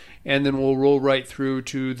thoughts. And then we'll roll right through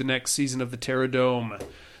to the next season of the Terror Dome.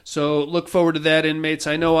 So look forward to that, inmates.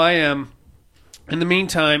 I know I am. In the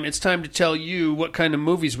meantime, it's time to tell you what kind of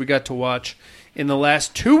movies we got to watch in the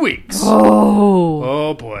last 2 weeks.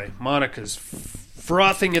 Oh boy. Monica's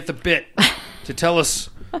frothing at the bit to tell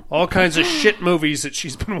us all kinds of shit movies that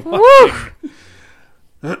she's been watching.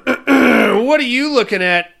 What are you looking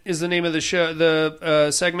at is the name of the show,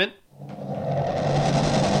 the segment.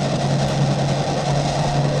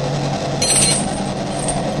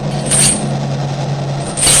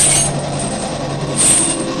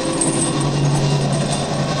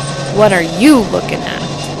 What are you looking at?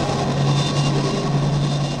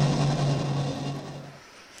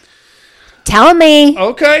 Tell me.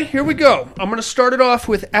 Okay, here we go. I'm going to start it off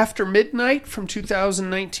with After Midnight from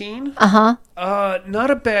 2019. Not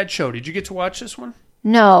a bad show. Did you get to watch this one?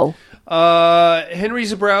 No. Henry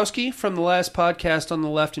Zabrowski from the last podcast on the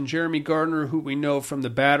left and Jeremy Gardner, who we know from The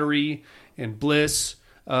Battery and Bliss.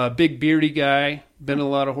 Big beardy guy, been in a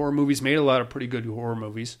lot of horror movies, made a lot of pretty good horror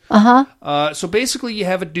movies. So basically you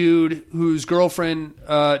have a dude whose girlfriend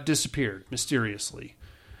disappeared mysteriously.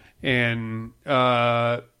 And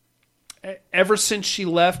ever since she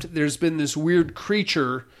left, there's been this weird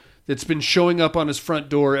creature that's been showing up on his front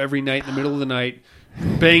door every night in the middle of the night,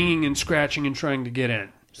 banging and scratching and trying to get in.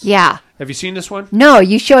 Yeah. Have you seen this one? No,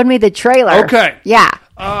 you showed me the trailer. Okay. Yeah.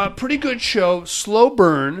 Pretty good show. Slow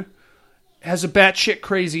burn. Has a batshit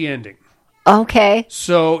crazy ending. Okay.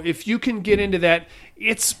 So if you can get into that,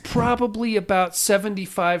 it's probably about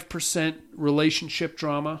 75% relationship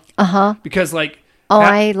drama. Because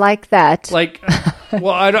I like that. Well,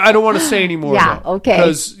 I don't want to say anymore. Yeah, though, okay.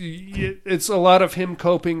 Because it's a lot of him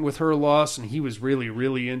coping with her loss, and he was really,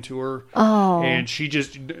 really into her. Oh. And she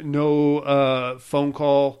just, no phone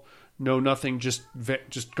call, no nothing, just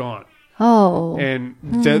gone. Oh. And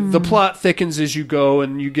the plot thickens as you go,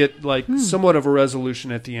 and you get somewhat of a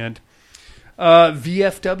resolution at the end.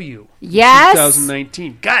 VFW. Yes.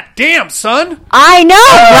 2019. God damn, son. I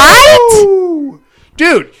know, right?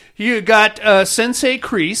 Dude, you got Sensei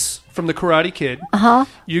Kreese from The Karate Kid.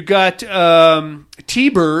 You got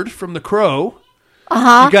T-Bird from The Crow.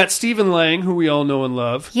 You got Stephen Lang, who we all know and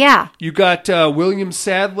love. Yeah. You got William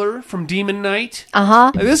Sadler from Demon Knight.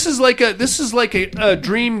 This is like a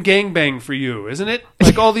dream gangbang for you, isn't it?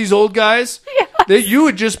 Like all these old guys. That you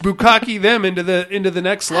would just bukkake them into the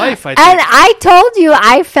next life. I think. And I told you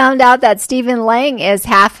I found out that Stephen Lang is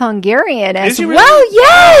half Hungarian as Is he really? well.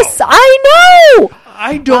 Yes, wow. I know.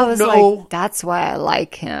 I don't know. Like, that's why I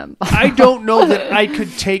like him. I don't know that I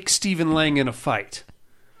could take Stephen Lang in a fight.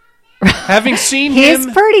 Having seen He's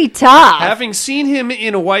him, pretty tough. having seen him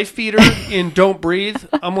in a wife beater in Don't Breathe,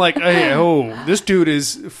 I'm like, hey, this dude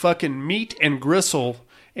is fucking meat and gristle,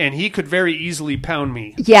 and he could very easily pound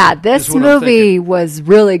me. Yeah, this movie was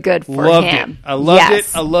really good for loved him. It. I loved it.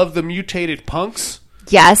 I love the mutated punks.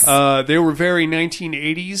 Yes. They were very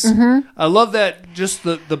 1980s. Mm-hmm. I love that, just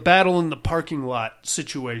the battle in the parking lot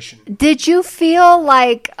situation. Did you feel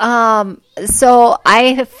like, so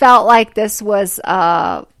I have felt like this was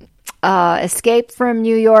Escape from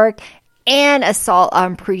New York and Assault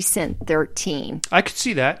on Precinct 13. I could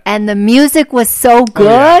see that. And the music was so good.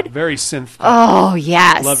 Oh, yeah. Very synth. Oh,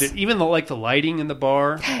 yes. Loved it. Even the lighting in the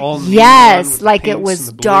bar. All yes, like it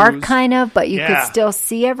was dark kind of, but you could still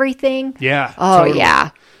see everything. Yeah. Oh, totally.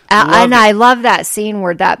 Yeah. And I love that scene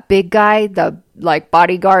where that big guy, the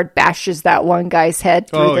bodyguard, bashes that one guy's head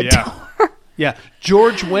through the door. Yeah.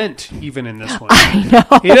 George Wendt, even in this one. I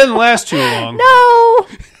know. He doesn't last too long. No,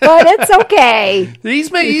 but it's okay.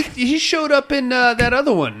 He showed up in that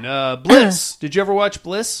other one, Bliss. Did you ever watch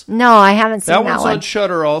Bliss? No, I haven't seen that one. That one's on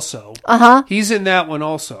Shudder also. Uh-huh. He's in that one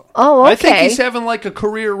also. Oh, okay. I think he's having like a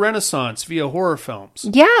career renaissance via horror films.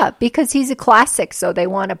 Yeah, because he's a classic, so they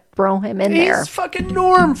want to throw him in there. He's fucking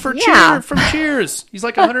Norm from Cheers. He's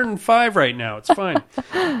like 105 right now. It's fine.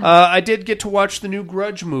 I did get to watch the new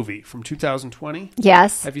Grudge movie from 2020.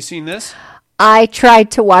 Yes. Have you seen this? I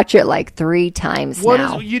tried to watch it like 3 times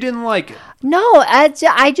now. You didn't like it? No,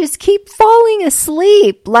 I just keep falling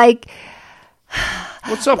asleep. Like,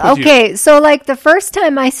 what's up with you? Okay, so like the first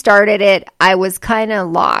time I started it, I was kind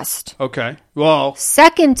of lost. Okay. Well,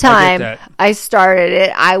 second time I started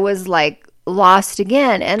it, I was like lost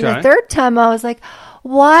again. And the third time I was like,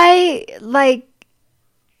 why? Like,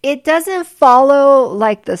 it doesn't follow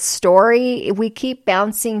like the story. We keep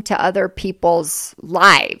bouncing to other people's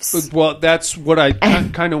lives. Well, that's what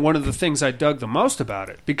kind of one of the things I dug the most about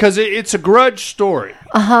it, because it's a Grudge story.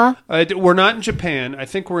 We're not in Japan. I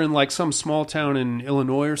think we're in like some small town in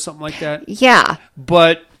Illinois or something like that. Yeah.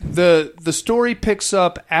 But the story picks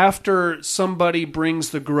up after somebody brings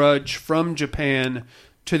the Grudge from Japan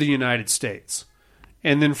to the United States.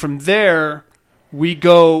 And then from there, we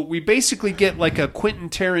basically get like a Quentin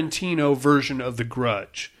Tarantino version of The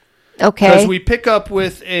Grudge. Okay. Because we pick up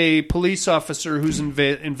with a police officer who's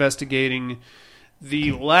investigating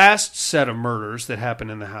the last set of murders that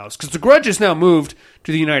happened in the house. Because The Grudge is now moved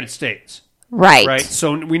to the United States. Right. Right.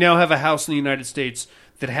 So we now have a house in the United States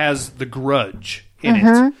that has The Grudge in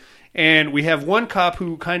it. And we have one cop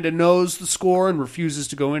who kind of knows the score and refuses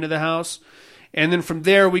to go into the house. And then from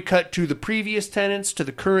there, we cut to the previous tenants, to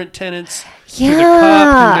the current tenants, to the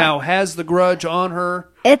cop who now has the Grudge on her.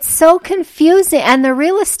 It's so confusing. And the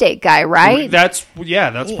real estate guy, right? That's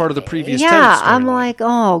part of the previous tenant storyline. I'm like,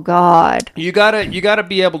 oh God. You gotta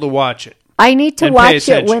be able to watch it. I need to watch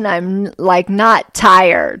it when I'm like not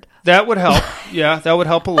tired. That would help. Yeah, that would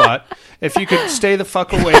help a lot. If you could stay the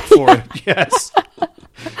fuck awake for it. Yes.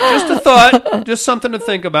 Just a thought. Just something to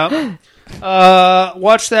think about.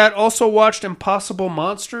 Watch that. Also watched Impossible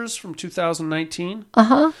Monsters from 2019.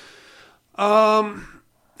 You're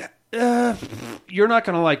not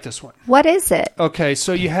going to like this one. What is it? Okay,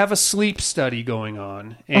 so you have a sleep study going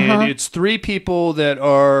on, and it's 3 people that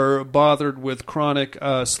are bothered with chronic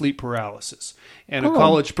sleep paralysis, and a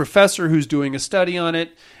college professor who's doing a study on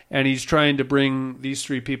it, and he's trying to bring these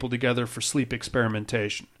 3 people together for sleep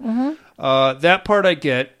experimentation. That part I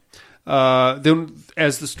get. Then,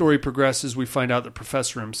 as the story progresses, we find out the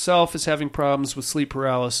professor himself is having problems with sleep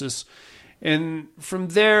paralysis. And from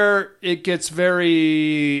there, it gets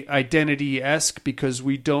very Identity-esque, because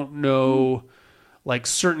we don't know, like,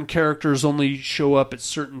 certain characters only show up at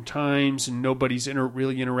certain times and nobody's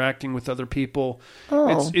really interacting with other people.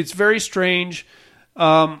 It's very strange.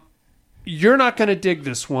 You're not going to dig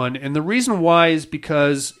this one, and the reason why is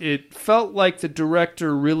because it felt like the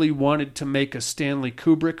director really wanted to make a Stanley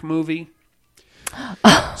Kubrick movie.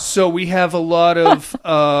 So we have a lot of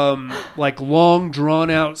like long,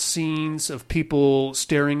 drawn-out scenes of people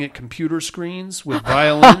staring at computer screens with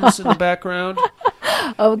violins in the background.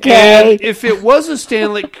 Okay. And if it was a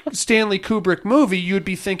Stanley Kubrick movie, you'd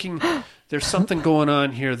be thinking, there's something going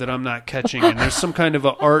on here that I'm not catching, and there's some kind of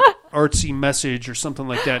a artsy message or something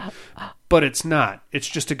like that. But it's not. It's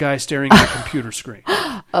just a guy staring at a computer screen.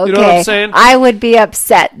 Okay. You know what I'm saying? I would be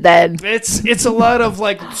upset then. It's a lot of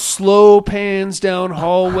like slow pans down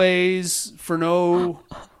hallways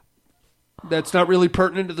that's not really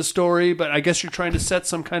pertinent to the story, but I guess you're trying to set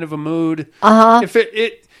some kind of a mood. If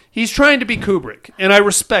he's trying to be Kubrick, and I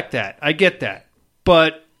respect that. I get that.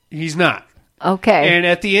 But he's not. Okay. And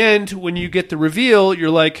at the end, when you get the reveal,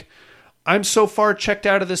 you're like, I'm so far checked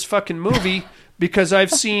out of this fucking movie because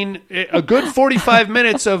I've seen a good 45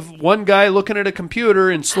 minutes of one guy looking at a computer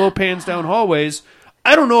and slow pans down hallways.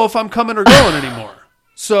 I don't know if I'm coming or going anymore.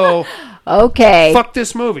 So, okay, fuck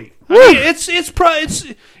this movie. I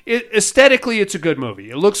mean, aesthetically, it's a good movie.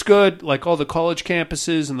 It looks good, like all the college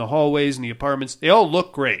campuses and the hallways and the apartments. They all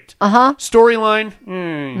look great. Storyline,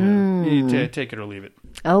 you take it or leave it.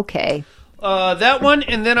 Okay. That one,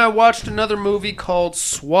 and then I watched another movie called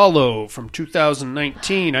Swallow from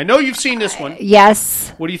 2019. I know you've seen this one.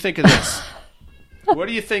 Yes. What do you think of this? What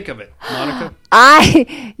do you think of it, Monica?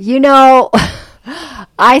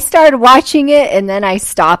 I started watching it and then I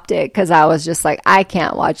stopped it because I was just like, I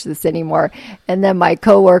can't watch this anymore. And then my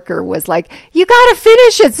coworker was like, you got to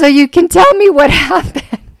finish it so you can tell me what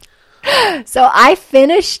happened. So I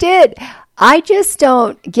finished it. I just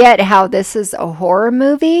don't get how this is a horror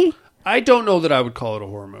movie. I don't know that I would call it a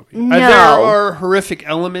horror movie. No. There are horrific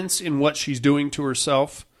elements in what she's doing to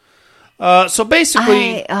herself. So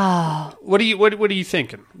basically, what are you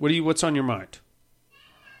thinking? What's on your mind?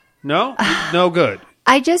 No? No good.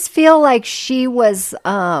 I just feel like she was,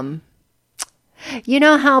 you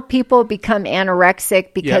know how people become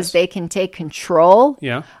anorexic because they can take control?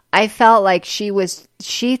 Yeah. I felt like she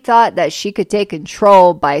thought that she could take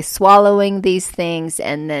control by swallowing these things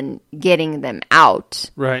and then getting them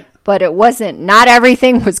out. Right. But it wasn't, not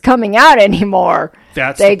everything was coming out anymore.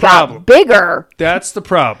 They got bigger. That's the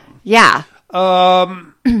problem. Yeah.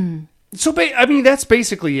 So, I mean, that's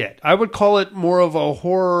basically it. I would call it more of a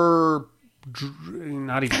horror,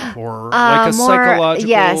 not even horror, like a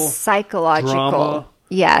psychological drama.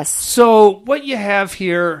 Yes. So, what you have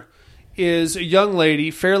here is a young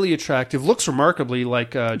lady, fairly attractive, looks remarkably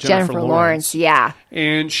like Jennifer Lawrence. Yeah.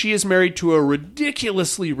 And she is married to a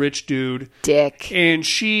ridiculously rich dude. Dick. And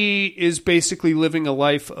she is basically living a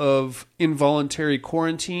life of involuntary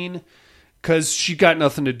quarantine because she got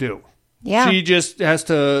nothing to do. Yeah. She just has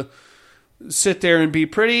to sit there and be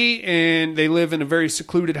pretty, and they live in a very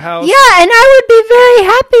secluded house. Yeah, and I would be very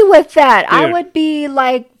happy with that. Dude. I would be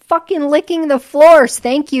like fucking licking the floors.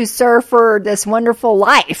 Thank you, sir, for this wonderful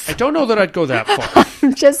life. I don't know that I'd go that far.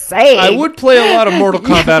 I'm just saying. I would play a lot of Mortal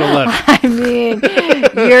Kombat 11. I mean,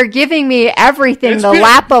 you're giving me everything, the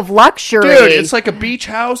lap of luxury. Dude, it's like a beach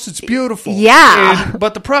house. It's beautiful. Yeah.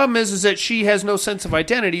 But the problem is that she has no sense of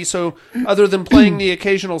identity, so other than playing the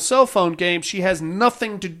occasional cell phone game, she has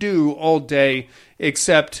nothing to do all day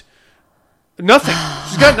except nothing.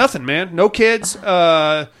 She's got nothing, man. No kids.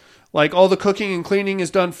 Like, all the cooking and cleaning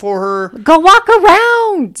is done for her. Go walk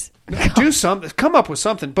around. Do something. Come up with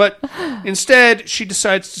something. But instead, she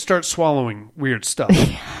decides to start swallowing weird stuff.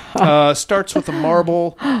 Starts with a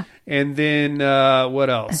marble, and then what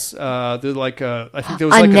else? I think there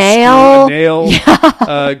was like nail. A nail.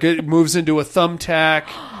 Yeah. Moves into a thumbtack.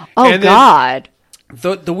 Oh, and God.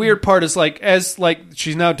 The weird part is as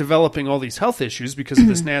she's now developing all these health issues because of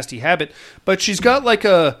this nasty habit, but she's got like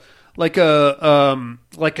a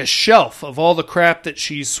shelf of all the crap that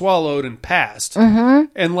she's swallowed and passed. Mm-hmm.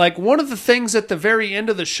 And like one of the things at the very end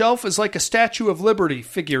of the shelf is like a Statue of Liberty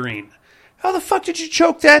figurine. How the fuck did you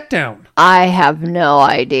choke that down? I have no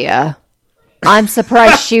idea. I'm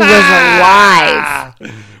surprised she was alive.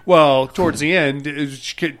 Well, towards the end,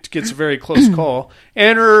 she gets a very close call.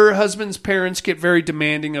 And her husband's parents get very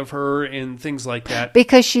demanding of her and things like that.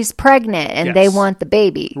 Because she's pregnant and they want the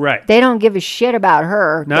baby. Right. They don't give a shit about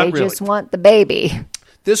her. They just want the baby.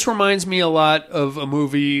 This reminds me a lot of a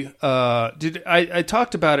movie. I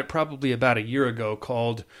talked about it probably about a year ago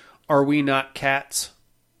called Are We Not Cats?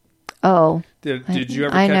 Oh. Did you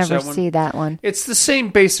ever catch that one? I never see that one. It's the same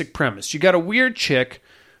basic premise. You got a weird chick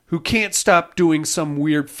who can't stop doing some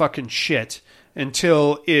weird fucking shit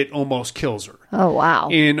until it almost kills her. Oh, wow.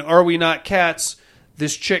 In Are We Not Cats,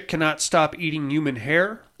 this chick cannot stop eating human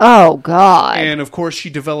hair. Oh, God. And, of course, she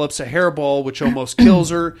develops a hairball, which almost kills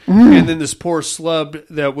her. And then this poor slub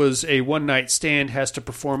that was a one-night stand has to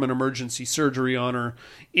perform an emergency surgery on her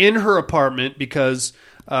in her apartment because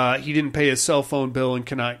he didn't pay his cell phone bill and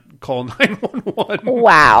cannot call 911.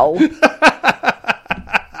 Wow.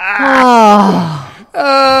 Oh.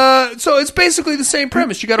 So it's basically the same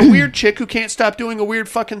premise. You got a weird chick who can't stop doing a weird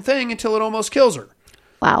fucking thing until it almost kills her.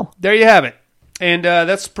 Wow. There you have it. And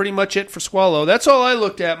that's pretty much it for Swallow. That's all I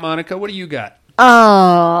looked at, Monica. What do you got?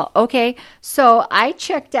 Okay. So I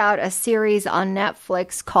checked out a series on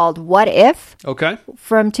Netflix called What If? Okay.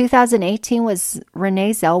 From 2018 was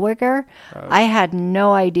Renee Zellweger. I had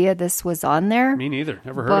no idea this was on there. Me neither.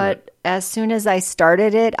 Never heard of it. But as soon as I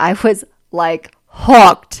started it, I was like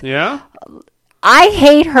hooked. Yeah? I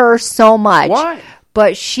hate her so much. Why?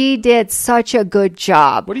 but she did such a good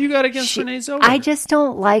job. What do you got against Renee Zellweger? I just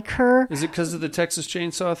don't like her. Is it because of the Texas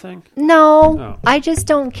Chainsaw thing? No, I just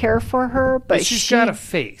don't care for her. But she's got a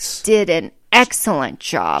face. Did an excellent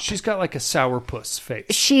job. She's got like a sourpuss face.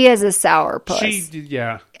 She is a sourpuss.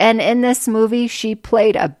 Yeah. And in this movie, she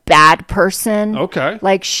played a bad person. Okay.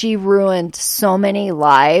 Like, she ruined so many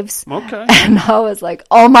lives. Okay. And I was like,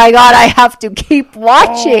 oh my God, I have to keep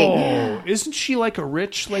watching. Oh, isn't she like a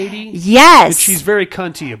rich lady? Yes. And she's very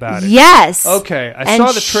cunty about it. Yes. Okay. I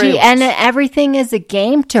saw the trailers. And everything is a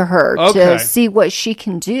game to her to see what she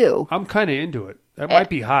can do. I'm kind of into it. That might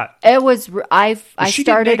be hot. It was. I she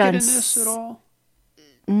started naked on in this at all?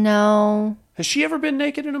 No. Has she ever been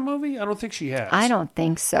naked in a movie? I don't think she has. I don't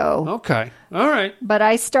think so. Okay. All right. But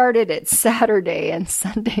I started it Saturday, and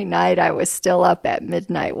Sunday night I was still up at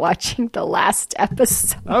midnight watching the last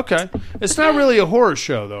episode. Okay. It's not really a horror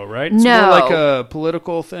show, though, right? It's more like a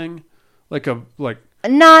political thing?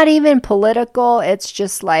 Not even political. It's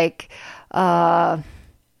just like... well,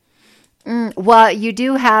 you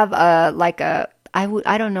do have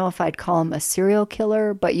I don't know if I'd call him a serial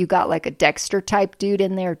killer, but you got like a Dexter type dude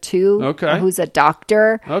in there too. Okay. Who's a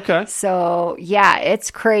doctor. Okay. So yeah,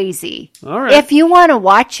 it's crazy. All right. If you want to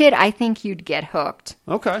watch it, I think you'd get hooked.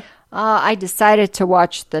 Okay. I decided to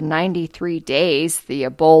watch the 93 Days, the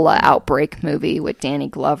Ebola outbreak movie with Danny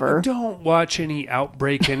Glover. Don't watch any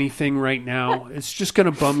outbreak anything right now. It's just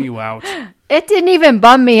going to bum you out. It didn't even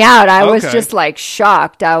bum me out. I was just like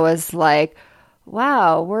shocked. I was like,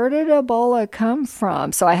 wow, where did Ebola come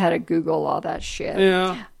from? So I had to Google all that shit.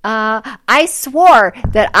 Yeah. I swore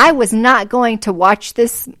that I was not going to watch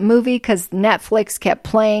this movie because Netflix kept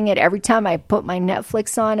playing it every time I put my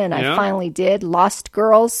Netflix on, and I finally did. Lost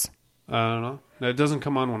Girls. I don't know. It doesn't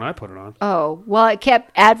come on when I put it on. Oh, well, it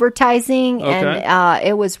kept advertising, and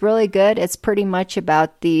it was really good. It's pretty much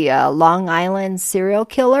about the Long Island serial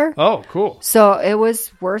killer. Oh, cool. So it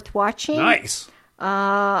was worth watching. Nice.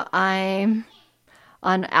 I'm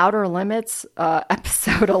on Outer Limits,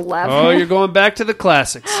 episode 11. Oh, you're going back to the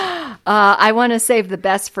classics. I want to save the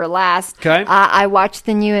best for last. Okay. I watched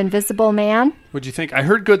the new Invisible Man. What'd you think? I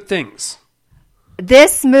heard good things.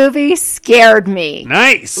 This movie scared me.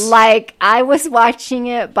 Nice. Like, I was watching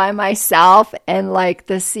it by myself, and like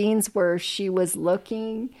the scenes where she was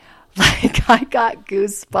looking, like I got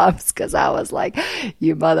goosebumps because I was like,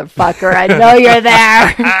 you motherfucker, I know you're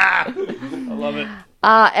there. I love it.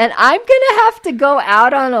 And I'm going to have to go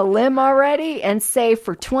out on a limb already and say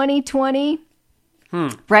for 2020,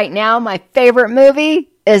 right now, my favorite movie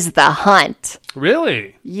is The Hunt.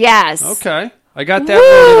 Really? Yes. Okay. I got that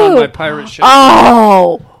loaded on my pirate ship.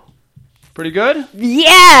 Oh. Pretty good?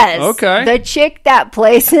 Yes. Okay. The chick that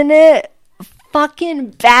plays in it,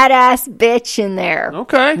 fucking badass bitch in there.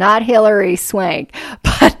 Okay. Not Hillary Swank,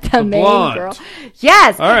 but the main blonde girl.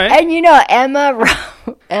 Yes. All right. And you know, Emma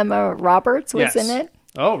Roberts was in it.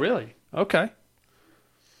 Oh, really? Okay.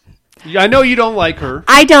 I know you don't like her.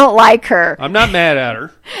 I don't like her. I'm not mad at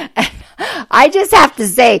her. I just have to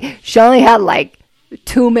say, she only had like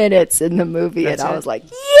 2 minutes in the movie, and I was like,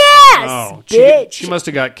 yes, bitch. She must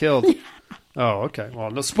have got killed. Oh, okay. Well,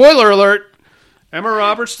 no spoiler alert. Emma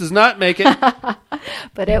Roberts does not make it.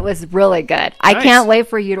 But it was really good. I can't wait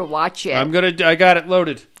for you to watch it. I got it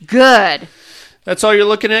loaded. Good. That's all you're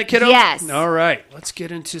looking at, kiddo? Yes. All right. Let's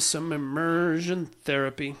get into some immersion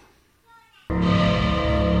therapy.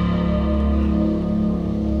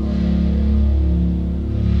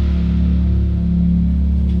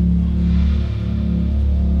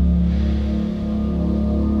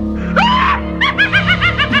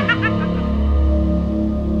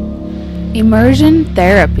 Immersion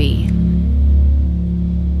therapy.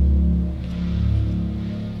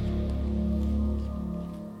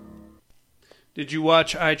 Did you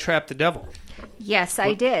watch I Trapped the Devil? Yes,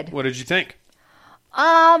 I did. What did you think?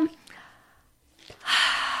 Oh,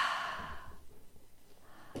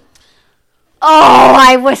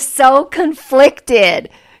 I was so conflicted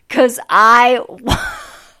because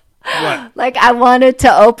What? like I wanted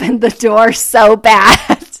to open the door so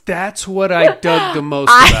bad. That's what I dug the most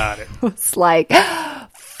about it. I was like,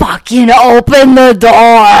 fucking open the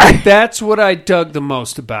door. That's what I dug the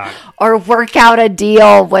most about it. Or work out a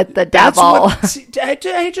deal with the devil.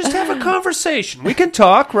 Hey, just have a conversation. We can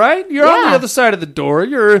talk, right? You're on the other side of the door.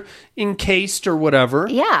 You're encased or whatever.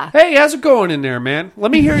 Yeah. Hey, how's it going in there, man?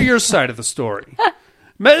 Let me hear your side of the story.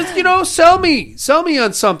 You know, sell me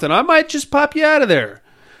on something. I might just pop you out of there.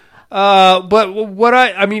 But what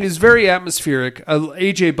I mean is very atmospheric.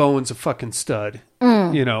 A.J. Bowen's a fucking stud.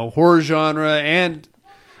 You know, horror genre and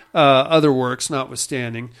other works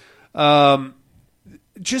notwithstanding.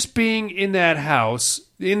 just being in that house,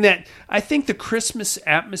 I think the Christmas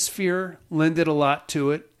atmosphere lended a lot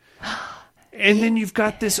to it. And then you've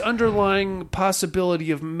got this underlying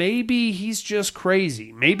possibility of maybe he's just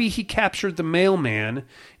crazy. Maybe he captured the mailman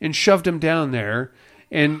and shoved him down there,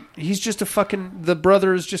 and he's just the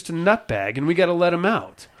brother is just a nutbag, and we got to let him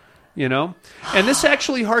out, you know? And this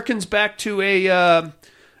actually harkens back to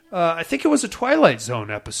I think it was a Twilight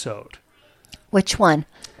Zone episode. Which one?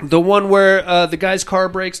 The one where the guy's car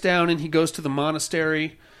breaks down and he goes to the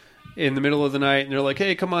monastery in the middle of the night, and they're like,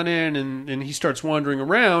 hey, come on in, and he starts wandering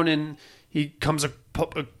around, and he comes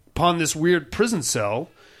upon this weird prison cell,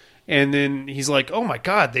 and then he's like, oh my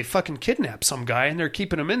God, they fucking kidnapped some guy, and they're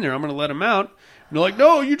keeping him in there. I'm going to let him out. And they're like,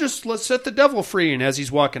 no, let's set the devil free. And as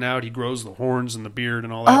he's walking out, he grows the horns and the beard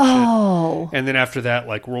and all that shit. And then after that,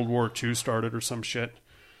 like World War II started or some shit.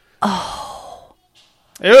 Oh.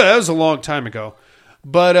 Yeah, that was a long time ago.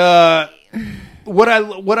 But what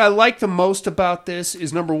I like the most about this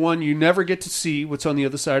is, number one, you never get to see what's on the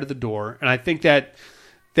other side of the door. And I think that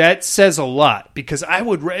says a lot, because I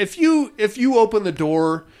would, if you open the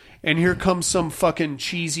door and here comes some fucking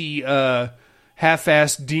cheesy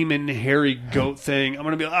half-assed demon hairy goat thing, I'm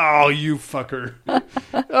gonna be like, oh, you fucker,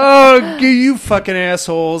 oh, you fucking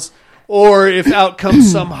assholes. Or if out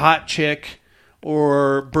comes some hot chick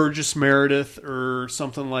or Burgess Meredith or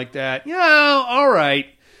something like that, yeah, all right.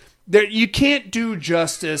 You can't do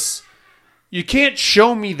justice. You can't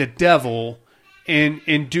show me the devil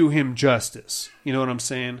and do him justice. You know what I'm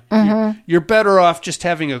saying? Mm-hmm. You're better off just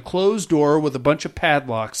having a closed door with a bunch of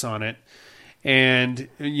padlocks on it, and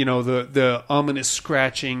you know the ominous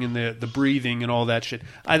scratching and the breathing and all that shit.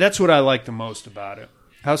 That's what I like the most about it.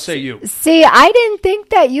 How say you? See, I didn't think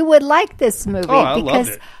that you would like this movie. Oh, I loved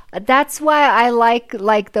it. That's why I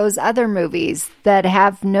like those other movies that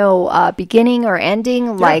have no beginning or ending,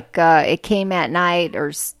 yeah. Like It Came at Night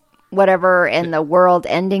or whatever, and the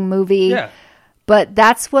world-ending movie. Yeah. But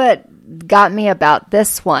that's what got me about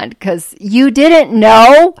this one, because you didn't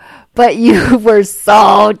know, but you were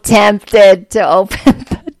so tempted to open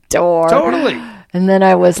the door. Totally. And then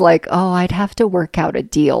I was like, oh, I'd have to work out a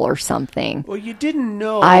deal or something. Well, you didn't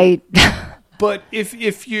know. But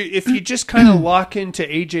if you just kind of lock into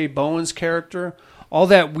A.J. Bowen's character, all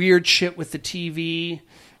that weird shit with the TV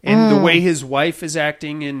and the way his wife is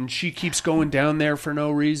acting, and she keeps going down there for no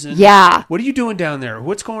reason. Yeah. What are you doing down there?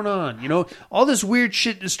 What's going on? You know, all this weird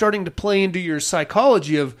shit is starting to play into your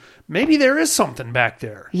psychology of maybe there is something back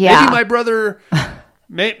there. Yeah. Maybe my brother,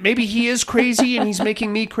 maybe he is crazy and he's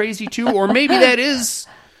making me crazy too. Or maybe that is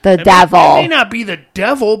the devil. It may not be the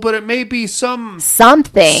devil, but it may be something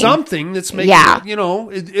that's making it, you know,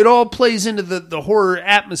 it all plays into the horror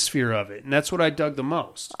atmosphere of it, and that's what I dug the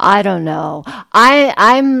most. I don't know.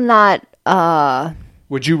 I'm not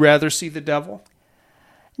Would you rather see the devil?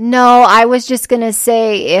 No, I was just going to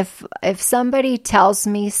say, if somebody tells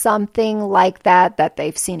me something like that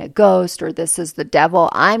they've seen a ghost or this is the devil,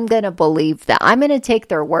 I'm going to believe that. I'm going to take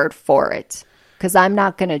their word for it. Because I'm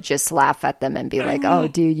not going to just laugh at them and be like, oh,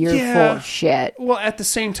 dude, you're full of shit. Well, at the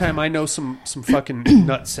same time, I know some fucking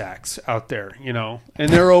nutsacks out there, you know.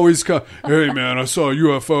 And they're always going, hey, man, I saw a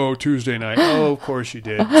UFO Tuesday night. Oh, of course you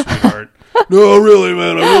did, sweetheart. No, really,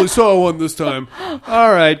 man, I really saw one this time.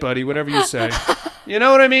 All right, buddy, whatever you say. You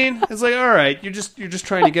know what I mean? It's like, all right, you're just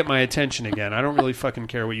trying to get my attention again. I don't really fucking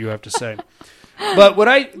care what you have to say. But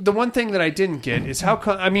the one thing that I didn't get is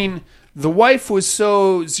the wife was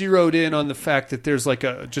so zeroed in on the fact that there's like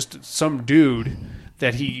just some dude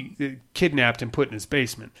that he kidnapped and put in his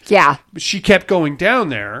basement. Yeah. But she kept going down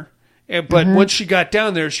there, but once she got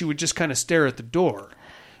down there, she would just kind of stare at the door.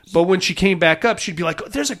 But when she came back up, she'd be like, oh,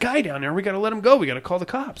 there's a guy down there. We got to let him go. We got to call the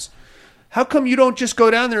cops. How come you don't just go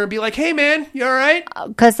down there and be like, hey, man, you all right?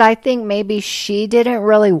 Because I think maybe she didn't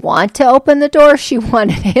really want to open the door. She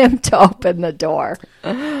wanted him to open the door.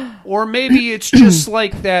 Or maybe it's just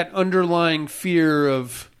like that underlying fear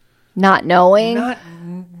of... Not knowing?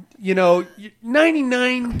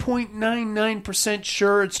 99.99%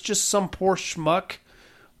 sure it's just some poor schmuck.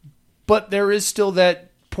 But there is still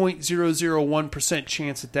that 0.001%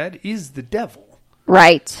 chance that is the devil.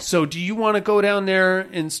 Right. So do you want to go down there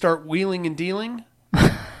and start wheeling and dealing?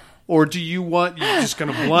 Or do you're just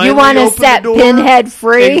going to blindly you want to open set the door? Pinhead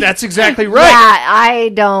free? And that's exactly right. Yeah,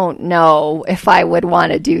 I don't know if I would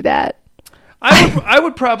want to do that. I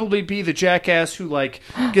would probably be the jackass who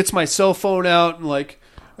gets my cell phone out and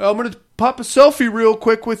I'm going to pop a selfie real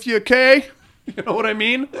quick with you, okay? You know what I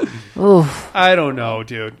mean? Oof. I don't know,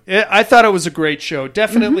 dude. I thought it was a great show.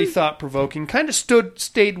 Definitely thought-provoking. Kind of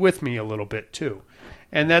stayed with me a little bit too.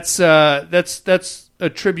 And that's a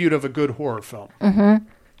tribute of a good horror film. Mm-hmm.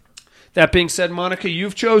 That being said, Monica,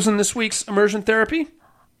 you've chosen this week's immersion therapy?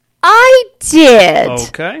 I did.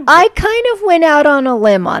 Okay. I kind of went out on a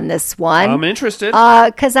limb on this one. I'm interested.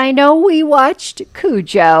 Because I know we watched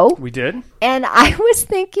Cujo. We did. And I was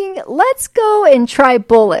thinking, let's go and try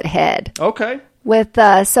Bullet Head. Okay. With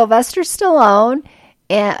Sylvester Stallone.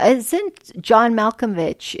 And isn't John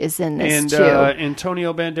Malkovich is in this too? And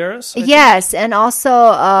Antonio Banderas? Yes, and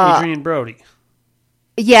also... Adrian Brody.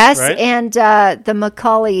 Yes, right? And the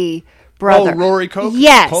Macaulay brother. Oh, Rory Coke?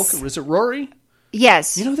 Yes. Coke? Was it Rory?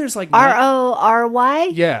 Yes. You know there's like... R-O-R-Y?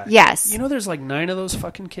 Yeah. Yes. You know there's like 9 of those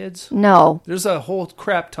fucking kids? No. There's a whole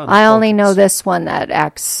crap ton of I only Cokes. know this one that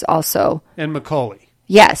acts also. And Macaulay.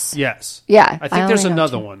 Yes. Yes. Yeah. I think there's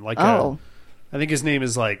another one. Like I think his name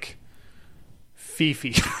is like Fifi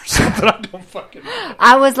or something. I don't fucking know.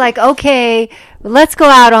 I was like, okay, let's go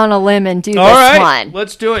out on a limb and do this one.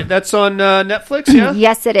 Let's do it. That's on Netflix, yeah?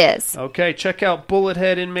 Yes, it is. Okay, check out Bullet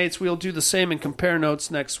Head, inmates. We'll do the same and compare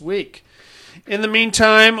notes next week. In the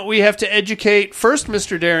meantime, we have to educate first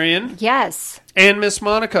Mr. Darian. Yes. And Miss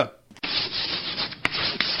Monica.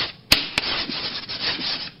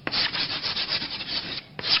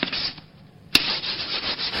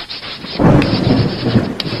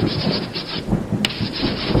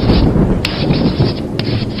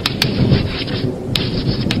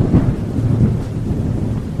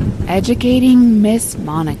 Educating Miss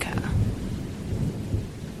Monica.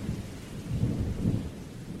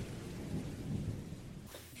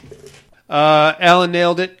 Alan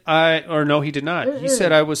nailed it. No, he did not. He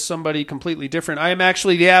said I was somebody completely different. I am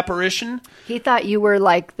actually the apparition. He thought you were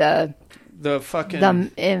like the fucking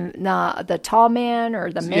the tall man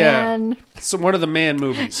or the man. Yeah. So one of the man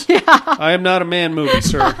movies. Yeah. I am not a man movie,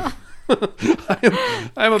 sir.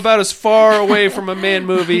 I'm about as far away from a man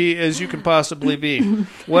movie as you can possibly be.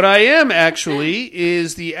 What I am actually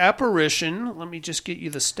is the apparition. Let me just get you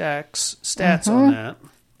the stats on that.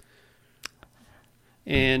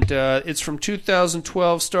 And it's from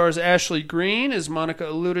 2012. Stars Ashley Greene, as Monica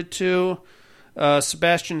alluded to,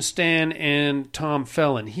 Sebastian Stan, and Tom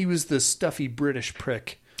Felton. He was the stuffy British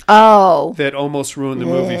prick. Oh. That almost ruined the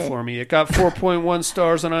movie for me. It got 4.1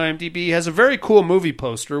 stars on IMDb. It has a very cool movie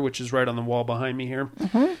poster, which is right on the wall behind me here.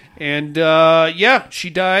 Mm-hmm. And, she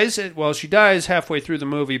dies. Well, she dies halfway through the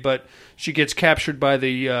movie, but she gets captured by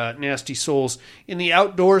the nasty souls in the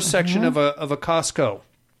outdoor section of a Costco.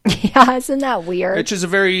 Yeah, isn't that weird? Which is a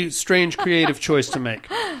very strange creative choice to make.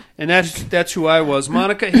 And that's who I was.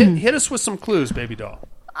 Monica, hit us with some clues, baby doll.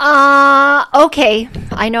 Okay.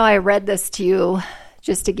 I know I read this to you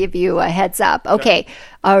just to give you a heads up. Okay.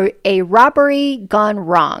 A robbery gone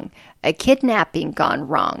wrong. A kidnapping gone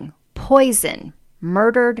wrong. Poison.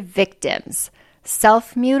 Murdered victims.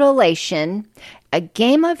 Self-mutilation. A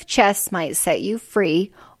game of chess might set you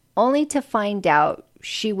free, only to find out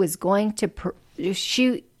he was going to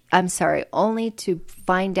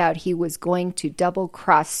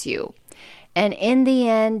double-cross you. And in the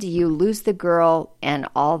end, you lose the girl and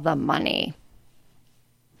all the money.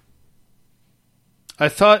 I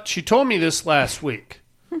thought she told me this last week,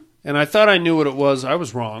 and I thought I knew what it was. I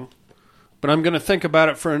was wrong. But I'm going to think about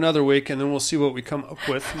it for another week, and then we'll see what we come up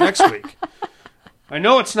with next week. I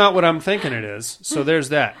know it's not what I'm thinking it is, so there's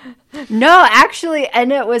that. No, actually,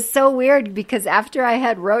 and it was so weird because after I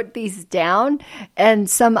had wrote these down and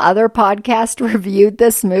some other podcast reviewed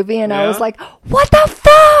this movie, and I was like, what the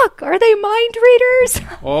fuck? Are they mind readers?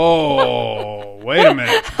 Oh, wait a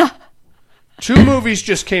minute. 2 movies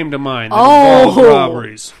just came to mind that involved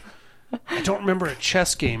robberies. I don't remember a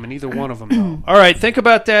chess game in either one of them, though. All right, think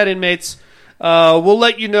about that, inmates. We'll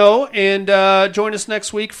let you know, and join us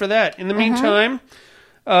next week for that. In the meantime,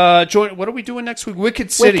 what are we doing next week?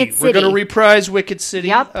 Wicked City. We're going to reprise Wicked City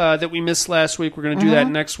that we missed last week. We're going to do that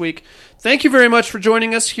next week. Thank you very much for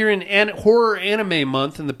joining us here in Horror Anime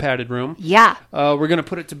Month in the Padded Room. Yeah. We're going to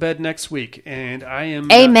put it to bed next week, and I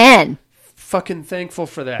am... Amen. Fucking thankful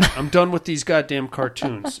for that. I'm done with these goddamn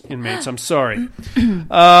cartoons, inmates. I'm sorry.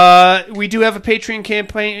 We do have a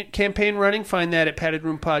Patreon campaign running. Find that at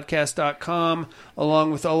paddedroompodcast.com,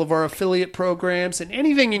 along with all of our affiliate programs and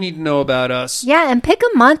anything you need to know about us. Yeah, and pick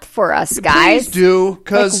a month for us, guys. Please do,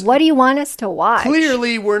 because what do you want us to watch?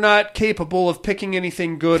 Clearly, we're not capable of picking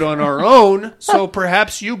anything good on our own, so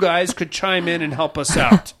perhaps you guys could chime in and help us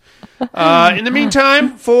out. In the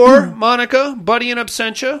meantime, for Monica, Buddy and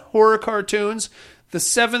Absentia, horror cartoons, the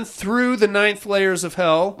 7th through the 9th layers of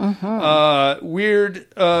hell, weird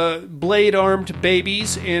blade-armed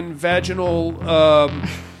babies in vaginal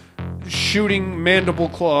shooting mandible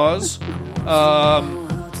claws,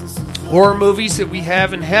 horror movies that we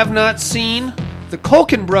have and have not seen, the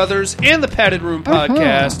Culkin Brothers, and the Padded Room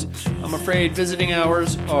Podcast. I'm afraid visiting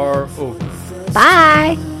hours are over.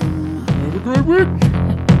 Bye. Have a great week.